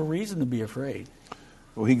would have a reason to be afraid.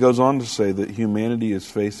 Well, he goes on to say that humanity is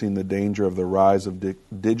facing the danger of the rise of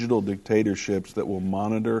digital dictatorships that will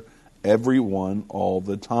monitor everyone all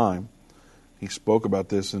the time. He spoke about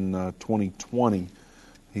this in 2020.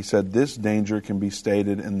 He said, this danger can be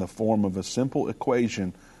stated in the form of a simple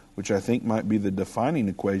equation, which I think might be the defining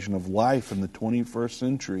equation of life in the 21st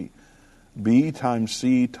century. B times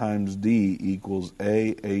C times D equals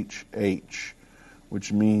AHH,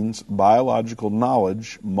 which means biological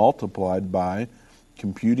knowledge multiplied by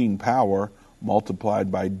computing power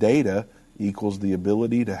multiplied by data equals the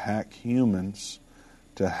ability to hack humans.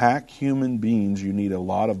 To hack human beings, you need a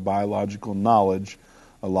lot of biological knowledge,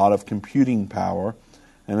 a lot of computing power,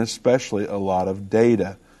 and especially a lot of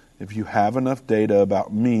data. If you have enough data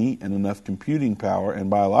about me and enough computing power and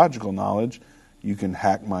biological knowledge, you can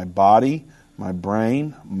hack my body, my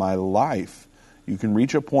brain, my life. You can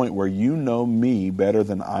reach a point where you know me better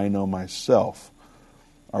than I know myself.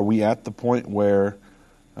 Are we at the point where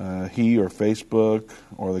he or Facebook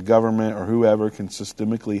or the government or whoever can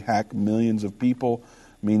systemically hack millions of people,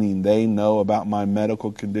 meaning they know about my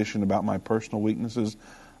medical condition, about my personal weaknesses,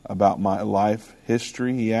 about my life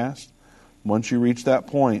history, he asked? Once you reach that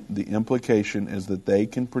point, the implication is that they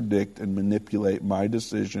can predict and manipulate my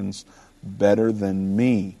decisions better than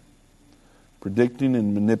me. Predicting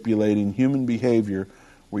and manipulating human behavior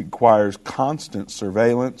requires constant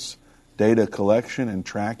surveillance, data collection, and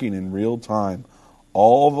tracking in real time.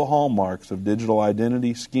 All the hallmarks of digital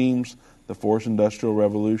identity schemes, the fourth industrial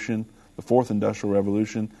revolution,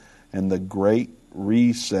 and the Great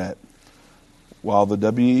Reset. While the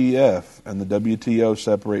WEF and the WTO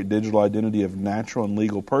separate digital identity of natural and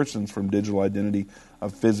legal persons from digital identity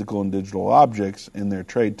of physical and digital objects in their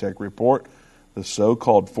Trade Tech report, the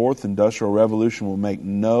so-called Fourth Industrial Revolution will make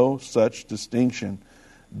no such distinction.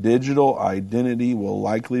 Digital identity will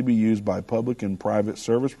likely be used by public and private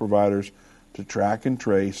service providers to track and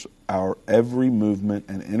trace our every movement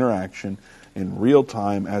and interaction in real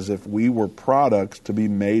time as if we were products to be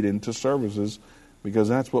made into services, because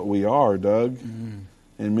that's what we are, Doug. Mm-hmm.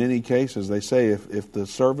 In many cases, they say if the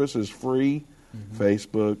service is free,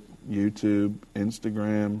 Facebook, YouTube,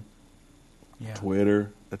 Instagram,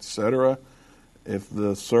 Twitter, etc., if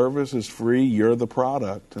the service is free, you're the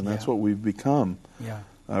product, and that's what we've become. Yeah.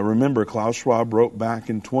 Remember, Klaus Schwab wrote back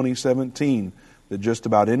in 2017 that just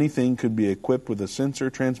about anything could be equipped with a sensor,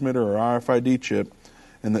 transmitter, or RFID chip,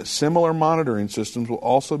 and that similar monitoring systems will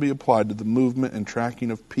also be applied to the movement and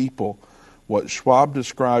tracking of people. What Schwab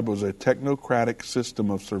described was a technocratic system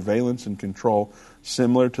of surveillance and control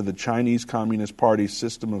similar to the Chinese Communist Party's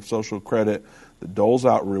system of social credit that doles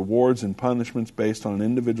out rewards and punishments based on an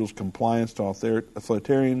individual's compliance to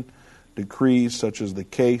authoritarian decrees such as the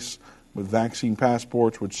case with vaccine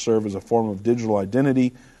passports, which serve as a form of digital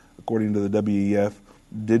identity. According to the WEF,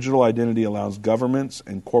 digital identity allows governments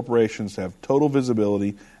and corporations to have total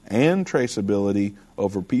visibility and traceability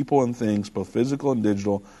over people and things, both physical and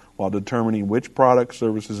digital, while determining which products,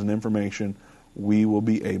 services, and information we will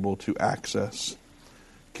be able to access.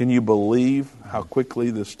 Can you believe how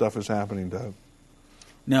quickly this stuff is happening, Doug?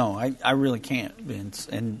 No, I really can't, Vince.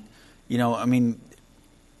 And, you know, I mean,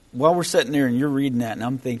 while we're sitting there and you're reading that and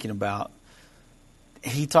I'm thinking about,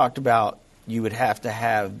 he talked about you would have to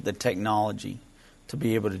have the technology to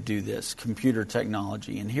be able to do this, computer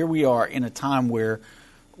technology. And here we are in a time where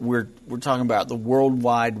we're talking about the World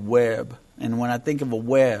Wide Web. And when I think of a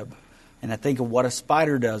web, and I think of what a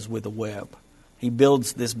spider does with a web, he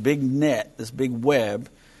builds this big net, this big web,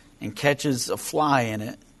 and catches a fly in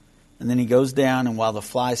it. And then he goes down, and while the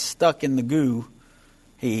fly's stuck in the goo,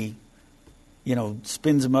 he, you know,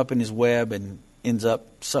 spins him up in his web and ends up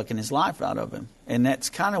sucking his life out of him. And that's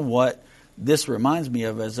kind of what this reminds me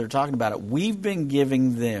of as they're talking about it. We've been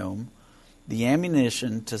giving them the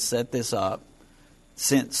ammunition to set this up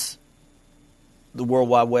since the World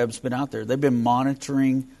Wide Web's been out there. They've been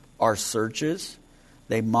monitoring our searches.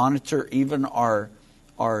 They monitor even our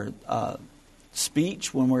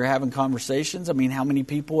speech when we're having conversations. I mean, how many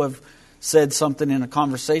people have said something in a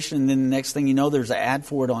conversation and then the next thing you know there's an ad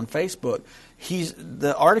for it on Facebook?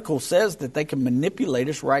 The article says that they can manipulate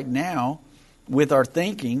us right now with our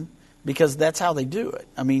thinking because that's how they do it.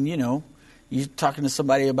 I mean, you know, you're talking to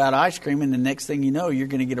somebody about ice cream and the next thing you know you're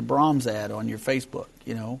going to get a Brahms ad on your Facebook,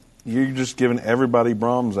 you know. You're just giving everybody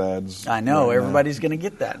Brahms ads. I know. Right, everybody's going to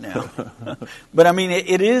get that now. But, I mean,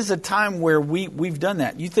 it is a time where we've done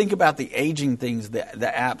that. You think about the aging things, the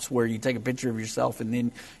apps where you take a picture of yourself and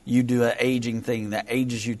then you do an aging thing that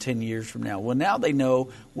ages you 10 years from now. Well, now they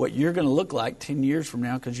know what you're going to look like 10 years from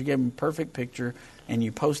now because you gave them a perfect picture and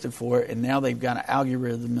you posted for it, and now they've got an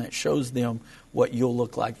algorithm that shows them what you'll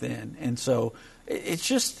look like then. And so it's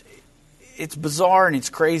just... it's bizarre and it's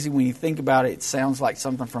crazy when you think about it. It sounds like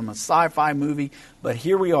something from a sci-fi movie, but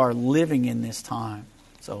here we are living in this time.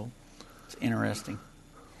 So it's interesting.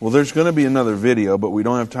 Well, there's going to be another video, but we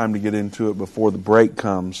don't have time to get into it before the break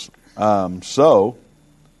comes. So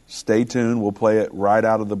stay tuned. We'll play it right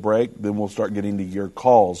out of the break. Then we'll start getting to your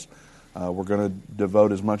calls. We're going to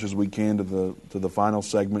devote as much as we can to the final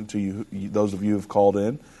segment to you, those of you who have called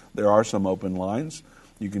in. There are some open lines.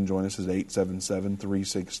 You can join us at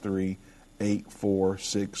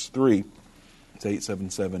 877-363-8463. It's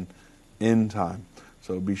 877 End Time.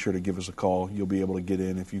 So be sure to give us a call. You'll be able to get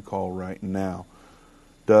in if you call right now.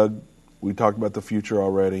 Doug, we talked about the future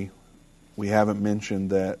already. We haven't mentioned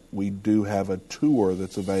that we do have a tour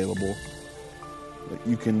that's available that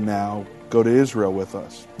you can now go to Israel with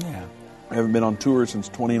us. Yeah. I haven't been on tour since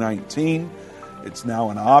 2019. It's now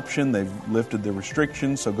an option. They've lifted the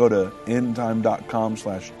restrictions. So go to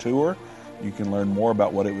endtime.com/tour. You can learn more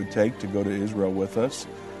about what it would take to go to Israel with us.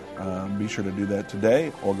 Be sure to do that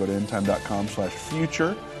today, or go to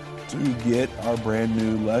endtime.com/future to get our brand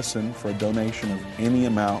new lesson for a donation of any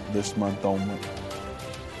amount this month only.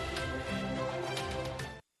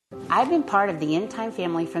 I've been part of the End Time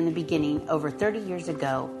family from the beginning over 30 years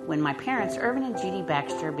ago when my parents, Irvin and Judy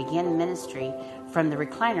Baxter, began ministry from the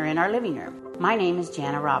recliner in our living room. My name is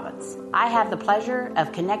Jana Robbins. I have the pleasure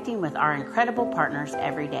of connecting with our incredible partners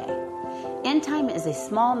every day. End Time is a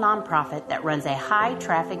small nonprofit that runs a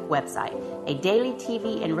high-traffic website, a daily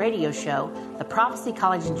TV and radio show, the Prophecy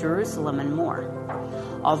College in Jerusalem, and more.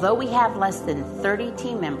 Although we have less than 30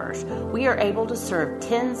 team members, we are able to serve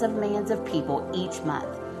tens of millions of people each month.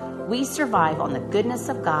 We survive on the goodness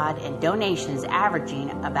of God and donations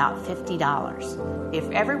averaging about $50. If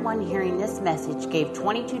everyone hearing this message gave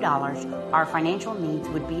 $22, our financial needs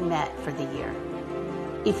would be met for the year.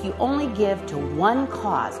 If you only give to one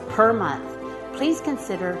cause per month, please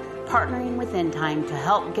consider partnering with End Time to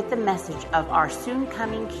help get the message of our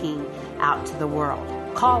soon-coming King out to the world.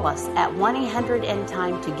 Call us at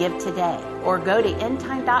 1-800-END-TIME to give today, or go to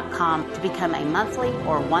endtime.com to become a monthly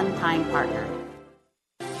or one-time partner.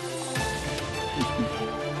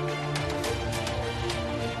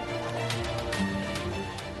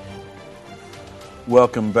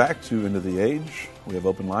 Welcome back to End of the Age. We have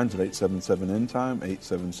open lines at 877 End Time,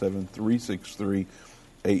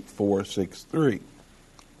 877-363-8463.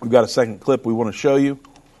 We've got a second clip we want to show you.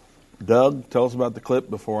 Doug, tell us about the clip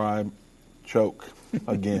before I choke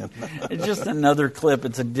again. It's just another clip.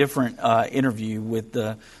 It's a different interview with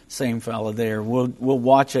the same fellow there. We'll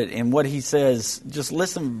watch it, and what he says, just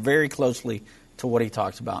listen very closely to what he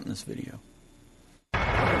talks about in this video.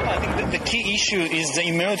 think the key issue is the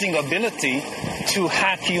emerging ability to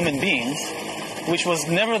hack human beings, which was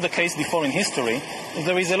never the case before in history.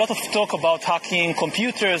 There is a lot of talk about hacking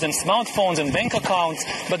computers and smartphones and bank accounts,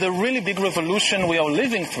 but the really big revolution we are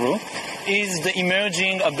living through is the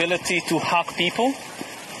emerging ability to hack people,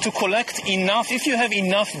 to collect enough. If you have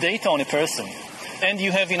enough data on a person and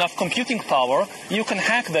you have enough computing power, you can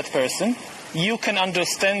hack that person. You can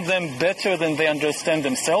understand them better than they understand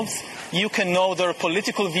themselves. You can know their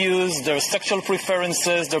political views, their sexual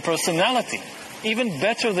preferences, their personality, even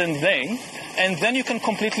better than they, and then you can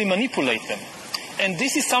completely manipulate them. And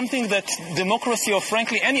this is something that democracy, or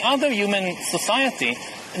frankly any other human society,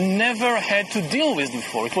 never had to deal with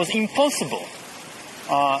before. It was impossible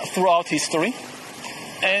throughout history.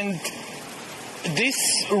 And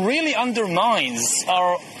this really undermines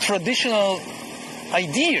our traditional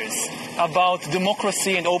ideas about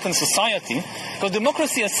democracy and open society, because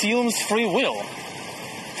democracy assumes free will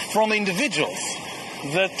from individuals,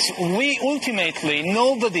 that we ultimately,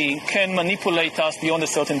 nobody can manipulate us beyond a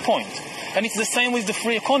certain point. And it's the same with the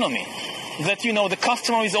free economy, that, the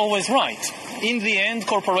customer is always right. In the end,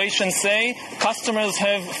 corporations say customers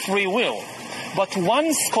have free will. But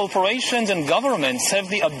once corporations and governments have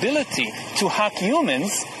the ability to hack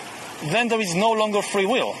humans, then there is no longer free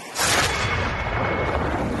will.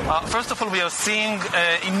 First of all, we are seeing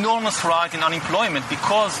an enormous rise in unemployment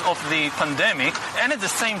because of the pandemic. And at the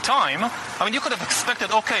same time, you could have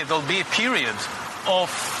expected, okay, there'll be a period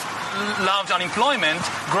of large unemployment.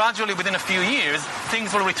 Gradually, within a few years,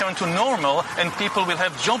 things will return to normal and people will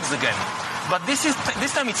have jobs again. But this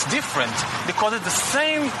time it's different, because at the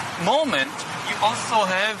same moment, you also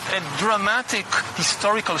have a dramatic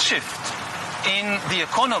historical shift in the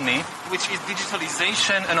economy, which is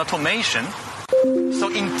digitalization and automation. So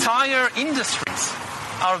entire industries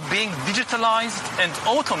are being digitalized and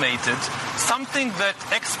automated, something that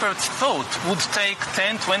experts thought would take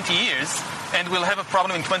 10, 20 years and will have a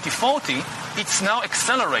problem in 2040. It's now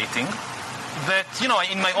accelerating. That,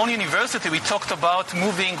 in my own university, we talked about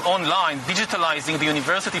moving online, digitalizing the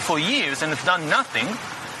university for years, and have done nothing.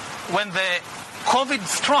 When the COVID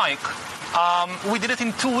strike, we did it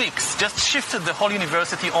in 2 weeks, just shifted the whole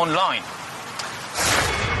university online.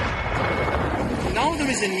 Now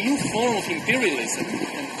there is a new form of imperialism,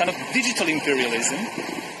 kind of digital imperialism.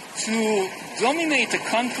 To dominate a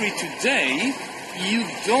country today, you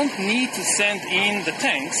don't need to send in the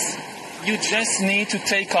tanks. You just need to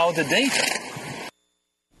take out the data.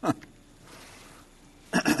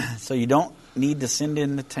 So you don't need to send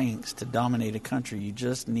in the tanks to dominate a country. You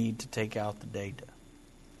just need to take out the data.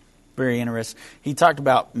 Very interesting. He talked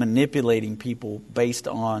about manipulating people based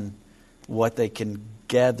on what they can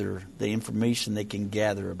gather, the information they can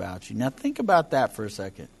gather about you. Now think about that for a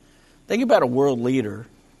second. Think about a world leader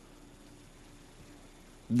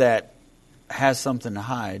that has something to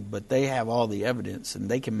hide, but they have all the evidence, and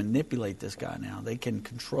they can manipulate this guy now. They can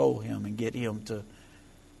control him and get him to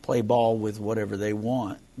play ball with whatever they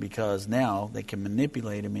want, because now they can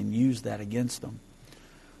manipulate him and use that against them.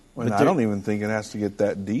 Well, I don't even think it has to get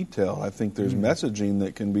that detailed. I think there's messaging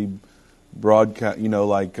that can be broadcast,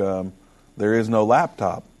 like there is no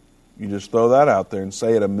laptop. You just throw that out there and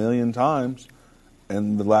say it 1,000,000 times,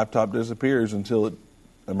 and the laptop disappears until it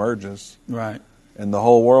emerges. Right. And the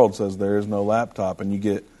whole world says there is no laptop, and you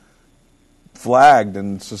get flagged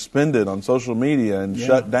and suspended on social media and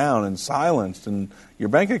shut down and silenced, and your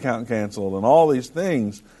bank account canceled, and all these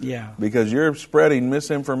things. Yeah. Because you're spreading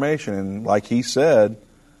misinformation. And like he said,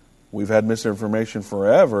 we've had misinformation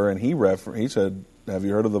forever, and he said, have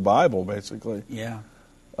you heard of the Bible, basically? Yeah.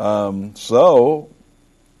 So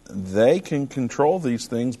they can control these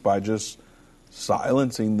things by just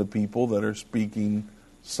silencing the people that are speaking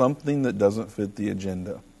something that doesn't fit the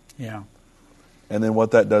agenda. Yeah. And then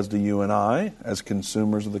what that does to you and I, as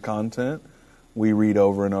consumers of the content, we read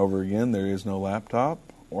over and over again, there is no laptop,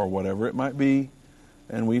 or whatever it might be,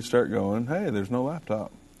 and we start going, hey, there's no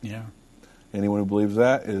laptop. Yeah. Anyone who believes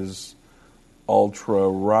that is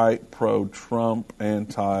ultra-right, pro-Trump,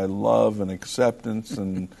 anti-love and acceptance,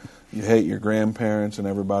 and you hate your grandparents and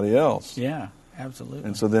everybody else. Yeah, absolutely.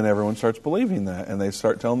 And so then everyone starts believing that, and they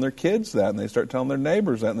start telling their kids that, and they start telling their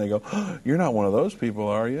neighbors that, and they go, oh, you're not one of those people,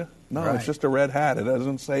 are you? No, Right. It's just a red hat. It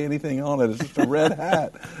doesn't say anything on it. It's just a red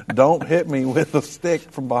hat. Don't hit me with a stick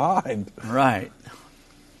from behind. Right.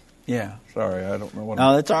 Yeah. Sorry, I don't know what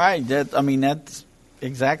No, that's all right. That's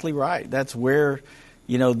exactly right. That's where,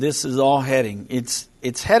 this is all heading.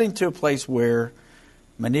 It's heading to a place where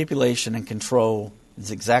manipulation and control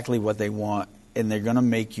is exactly what they want, and they're going to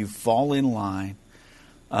make you fall in line,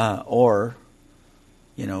 or,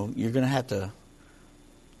 you're going to have to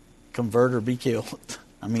convert or be killed.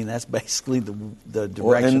 I mean, that's basically the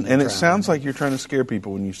direction. Well, and it sounds like you're trying to scare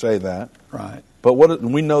people when you say that. Right. But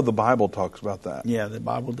we know the Bible talks about that. Yeah, the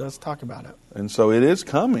Bible does talk about it. And so it is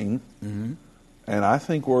coming. Mm-hmm. And I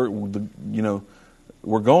think we're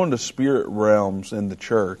going to spirit realms in the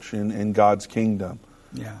church, in God's kingdom,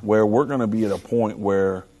 where we're going to be at a point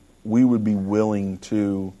where we would be willing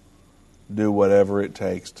to do whatever it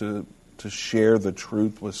takes to share the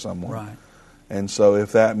truth with someone. Right. And so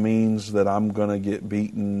if that means that I'm going to get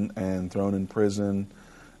beaten and thrown in prison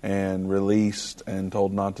and released and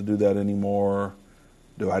told not to do that anymore,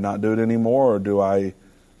 do I not do it anymore? Or do I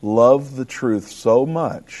love the truth so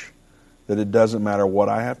much that it doesn't matter what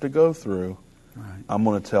I have to go through? Right. I'm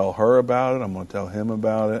going to tell her about it. I'm going to tell him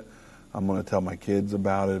about it. I'm going to tell my kids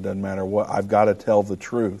about it. It doesn't matter what. I've got to tell the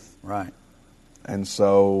truth. Right. And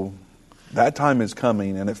so that time is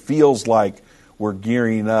coming, and it feels like we're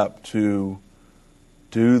gearing up to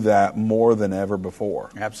do that more than ever before.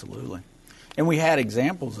 Absolutely. And we had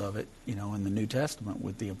examples of it, in the New Testament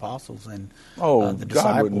with the apostles and the disciples.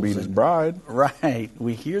 God wouldn't beat his bride. Right.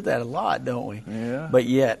 We hear that a lot, don't we? Yeah. But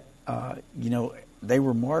yet, they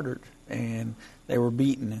were martyred, and they were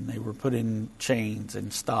beaten, and they were put in chains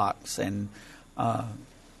and stocks and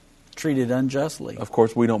treated unjustly. Of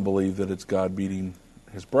course, we don't believe that it's God beating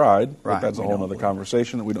his bride. Right. But that's a whole other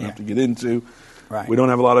conversation that we don't have to get into. Right. We don't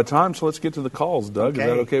have a lot of time, so let's get to the calls. Doug, okay. Is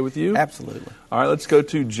that okay with you? Absolutely. All right, let's go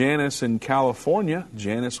to Janice in California.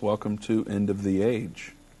 Janice, welcome to End of the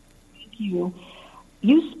Age. Thank you.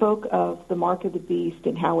 You spoke of the mark of the beast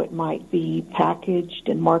and how it might be packaged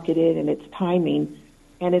and marketed and its timing,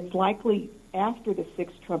 and it's likely after the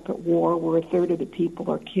Sixth Trumpet War where a third of the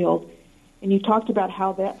people are killed. And you talked about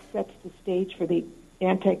how that sets the stage for the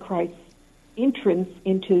Antichrist's entrance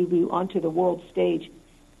onto the world stage.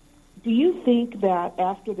 Do you think that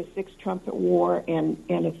after the Sixth Trumpet War and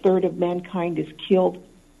a third of mankind is killed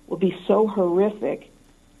will be so horrific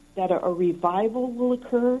that a revival will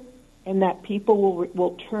occur and that people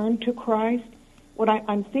will turn to Christ? What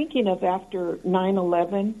I'm thinking of after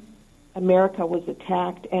 9/11, America was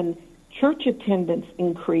attacked and church attendance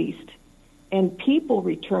increased and people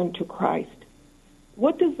returned to Christ.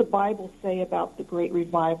 What does the Bible say about the Great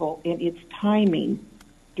Revival and its timing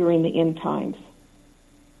during the end times?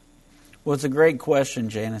 Well, it's a great question,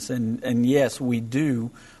 Janice, and yes, we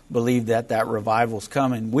do believe that revival's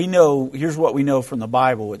coming. We know, here's what we know from the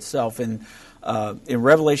Bible itself. In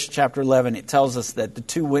Revelation chapter 11, it tells us that the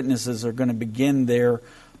two witnesses are going to begin their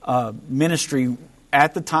ministry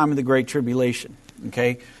at the time of the Great Tribulation,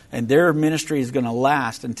 okay? And their ministry is going to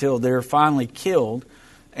last until they're finally killed.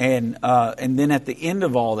 And then at the end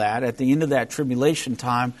of all that, at the end of that tribulation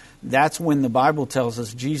time, that's when the Bible tells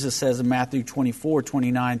us, Jesus says in Matthew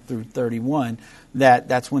 24:29-31,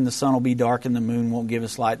 that's when the sun will be dark and the moon won't give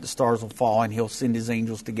its light, the stars will fall, and he'll send his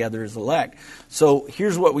angels to gather his elect. So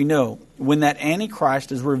here's what we know. When that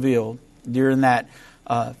Antichrist is revealed during that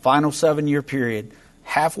final 7-year period,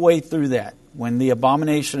 halfway through that, when the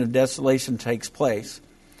abomination of desolation takes place,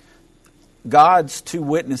 God's two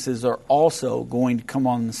witnesses are also going to come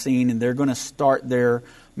on the scene, and they're going to start their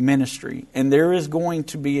ministry. And there is going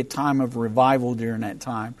to be a time of revival during that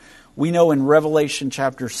time. We know in Revelation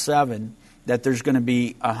chapter 7 that there's going to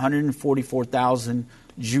be 144,000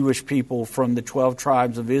 Jewish people from the 12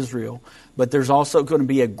 tribes of Israel. But there's also going to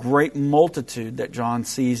be a great multitude that John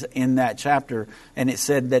sees in that chapter. And it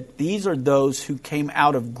said that these are those who came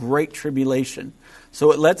out of great tribulation.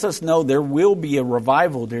 So it lets us know there will be a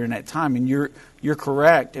revival during that time. And you're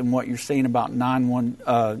correct in what you're saying about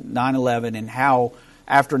 9/11 and how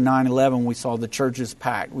after 9/11 we saw the churches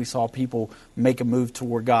packed. We saw people make a move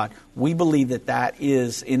toward God. We believe that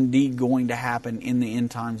is indeed going to happen in the end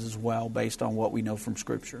times as well, based on what we know from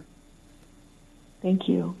Scripture. Thank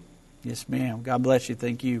you. Yes, ma'am. God bless you.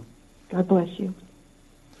 Thank you. God bless you.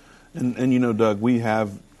 And Doug, we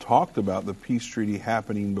have talked about the peace treaty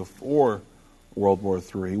happening before World War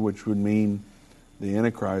III, which would mean the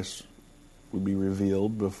Antichrist would be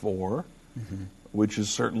revealed before, which is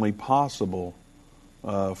certainly possible.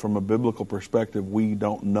 From a biblical perspective, we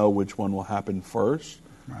don't know which one will happen first.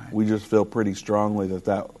 Right. We just feel pretty strongly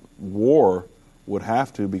that war would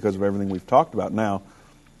have to, because of everything we've talked about. Now,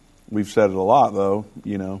 we've said it a lot, though,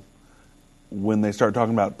 when they start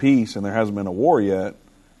talking about peace and there hasn't been a war yet,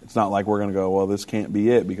 it's not like we're going to go, well, this can't be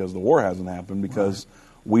it because the war hasn't happened, because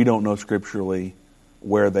we don't know scripturally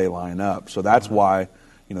where they line up. So that's why,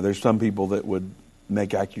 there's some people that would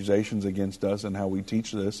make accusations against us and how we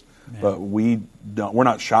teach this, but we're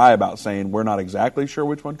not shy about saying we're not exactly sure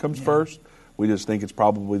which one comes first. We just think it's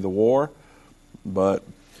probably the war. But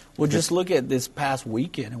just look at this past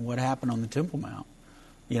weekend and what happened on the Temple Mount.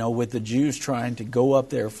 with the Jews trying to go up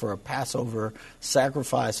there for a Passover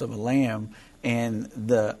sacrifice of a lamb, and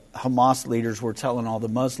the Hamas leaders were telling all the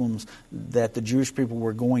Muslims that the Jewish people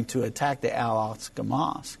were going to attack the Al-Aqsa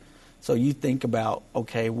Mosque. So you think about,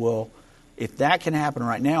 okay, well, if that can happen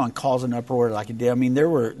right now and cause an uproar like it did, I mean, there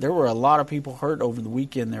were a lot of people hurt over the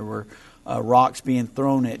weekend. There were rocks being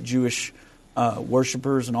thrown at Jewish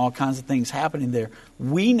worshipers and all kinds of things happening there.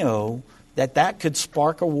 We know that could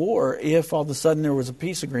spark a war if all of a sudden there was a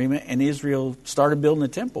peace agreement and Israel started building a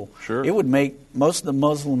temple. Sure. It would make most of the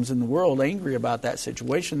Muslims in the world angry about that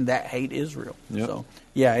situation that hate Israel. Yep. So,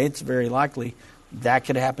 yeah, it's very likely that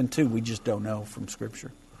could happen too. We just don't know from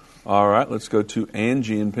Scripture. All right, let's go to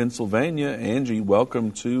Angie in Pennsylvania. Angie,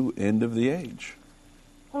 welcome to End of the Age.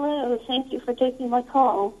 Hello, thank you for taking my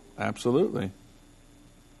call. Absolutely.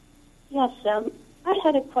 Yes, I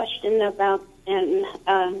had a question about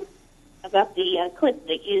the clip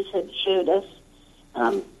that you had showed us.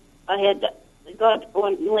 I had got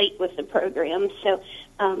on late with the program, so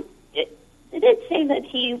did it say that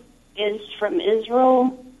he is from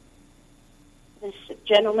Israel, this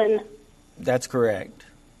gentleman? That's correct.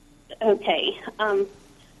 Okay. Do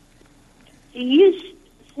you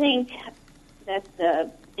think that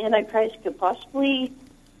the Antichrist could possibly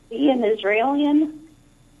be an Israeli?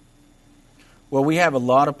 Well, we have a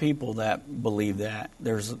lot of people that believe that.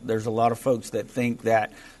 There's a lot of folks that think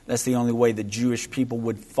that that's the only way the Jewish people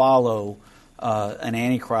would follow an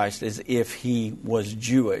Antichrist is if he was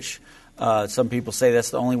Jewish. Some people say that's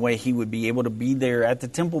the only way he would be able to be there at the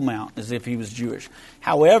Temple Mount is if he was Jewish.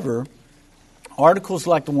 However, articles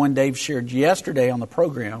like the one Dave shared yesterday on the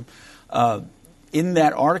program, in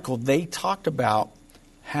that article, they talked about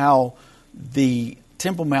how the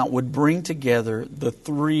Temple Mount would bring together the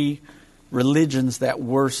three religions that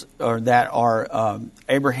are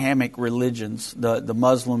Abrahamic religions, the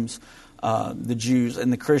Muslims, the Jews,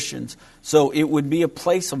 and the Christians. So it would be a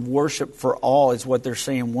place of worship for all, is what they're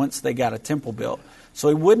saying, once they got a temple built. So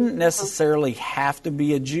he wouldn't necessarily have to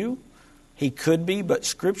be a Jew. He could be, but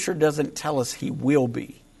Scripture doesn't tell us he will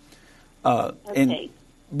be.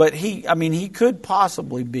 But he could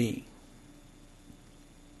possibly be.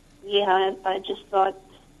 Yeah, I just thought,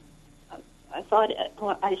 I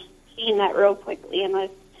seen that real quickly, and I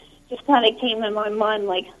just kind of came in my mind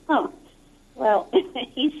like, well,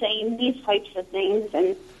 he's saying these types of things,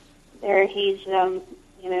 and there he's,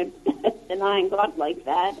 denying God like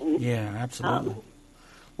that. And, yeah, absolutely.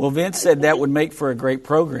 Well, Vince said that would make for a great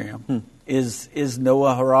program. Is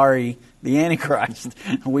Noah Harari the Antichrist?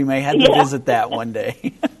 We may have to visit that one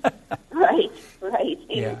day. Right.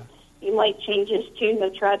 Yeah. He might change his tune to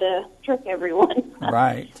try to trick everyone.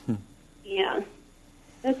 Right. Yeah.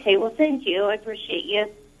 Okay, well, thank you. I appreciate you.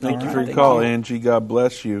 Thank you for your call, Angie. God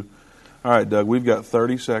bless you. All right, Doug, we've got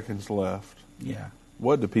 30 seconds left. Yeah.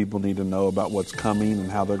 What do people need to know about what's coming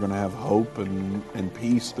and how they're going to have hope and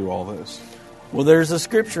peace through all this? Well, there's a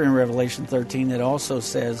scripture in Revelation 13 that also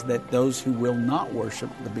says that those who will not worship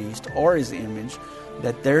the beast or his image,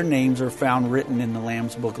 that their names are found written in the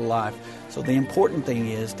Lamb's Book of Life. So the important thing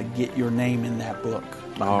is to get your name in that book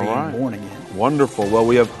by being born again. Wonderful. Well,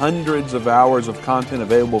 we have hundreds of hours of content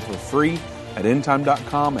available for free at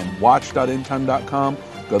endtime.com and watch.endtime.com.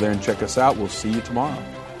 Go there and check us out. We'll see you tomorrow.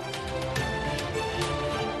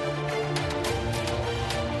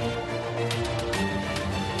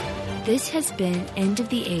 This has been End of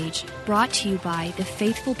the Age, brought to you by the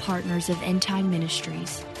faithful partners of End Time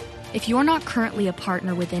Ministries. If you're not currently a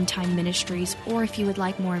partner with End Time Ministries, or if you would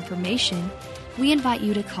like more information, we invite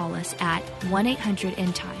you to call us at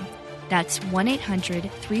 1-800-END-TIME. That's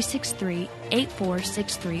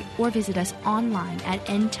 1-800-363-8463, or visit us online at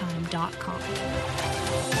endtime.com.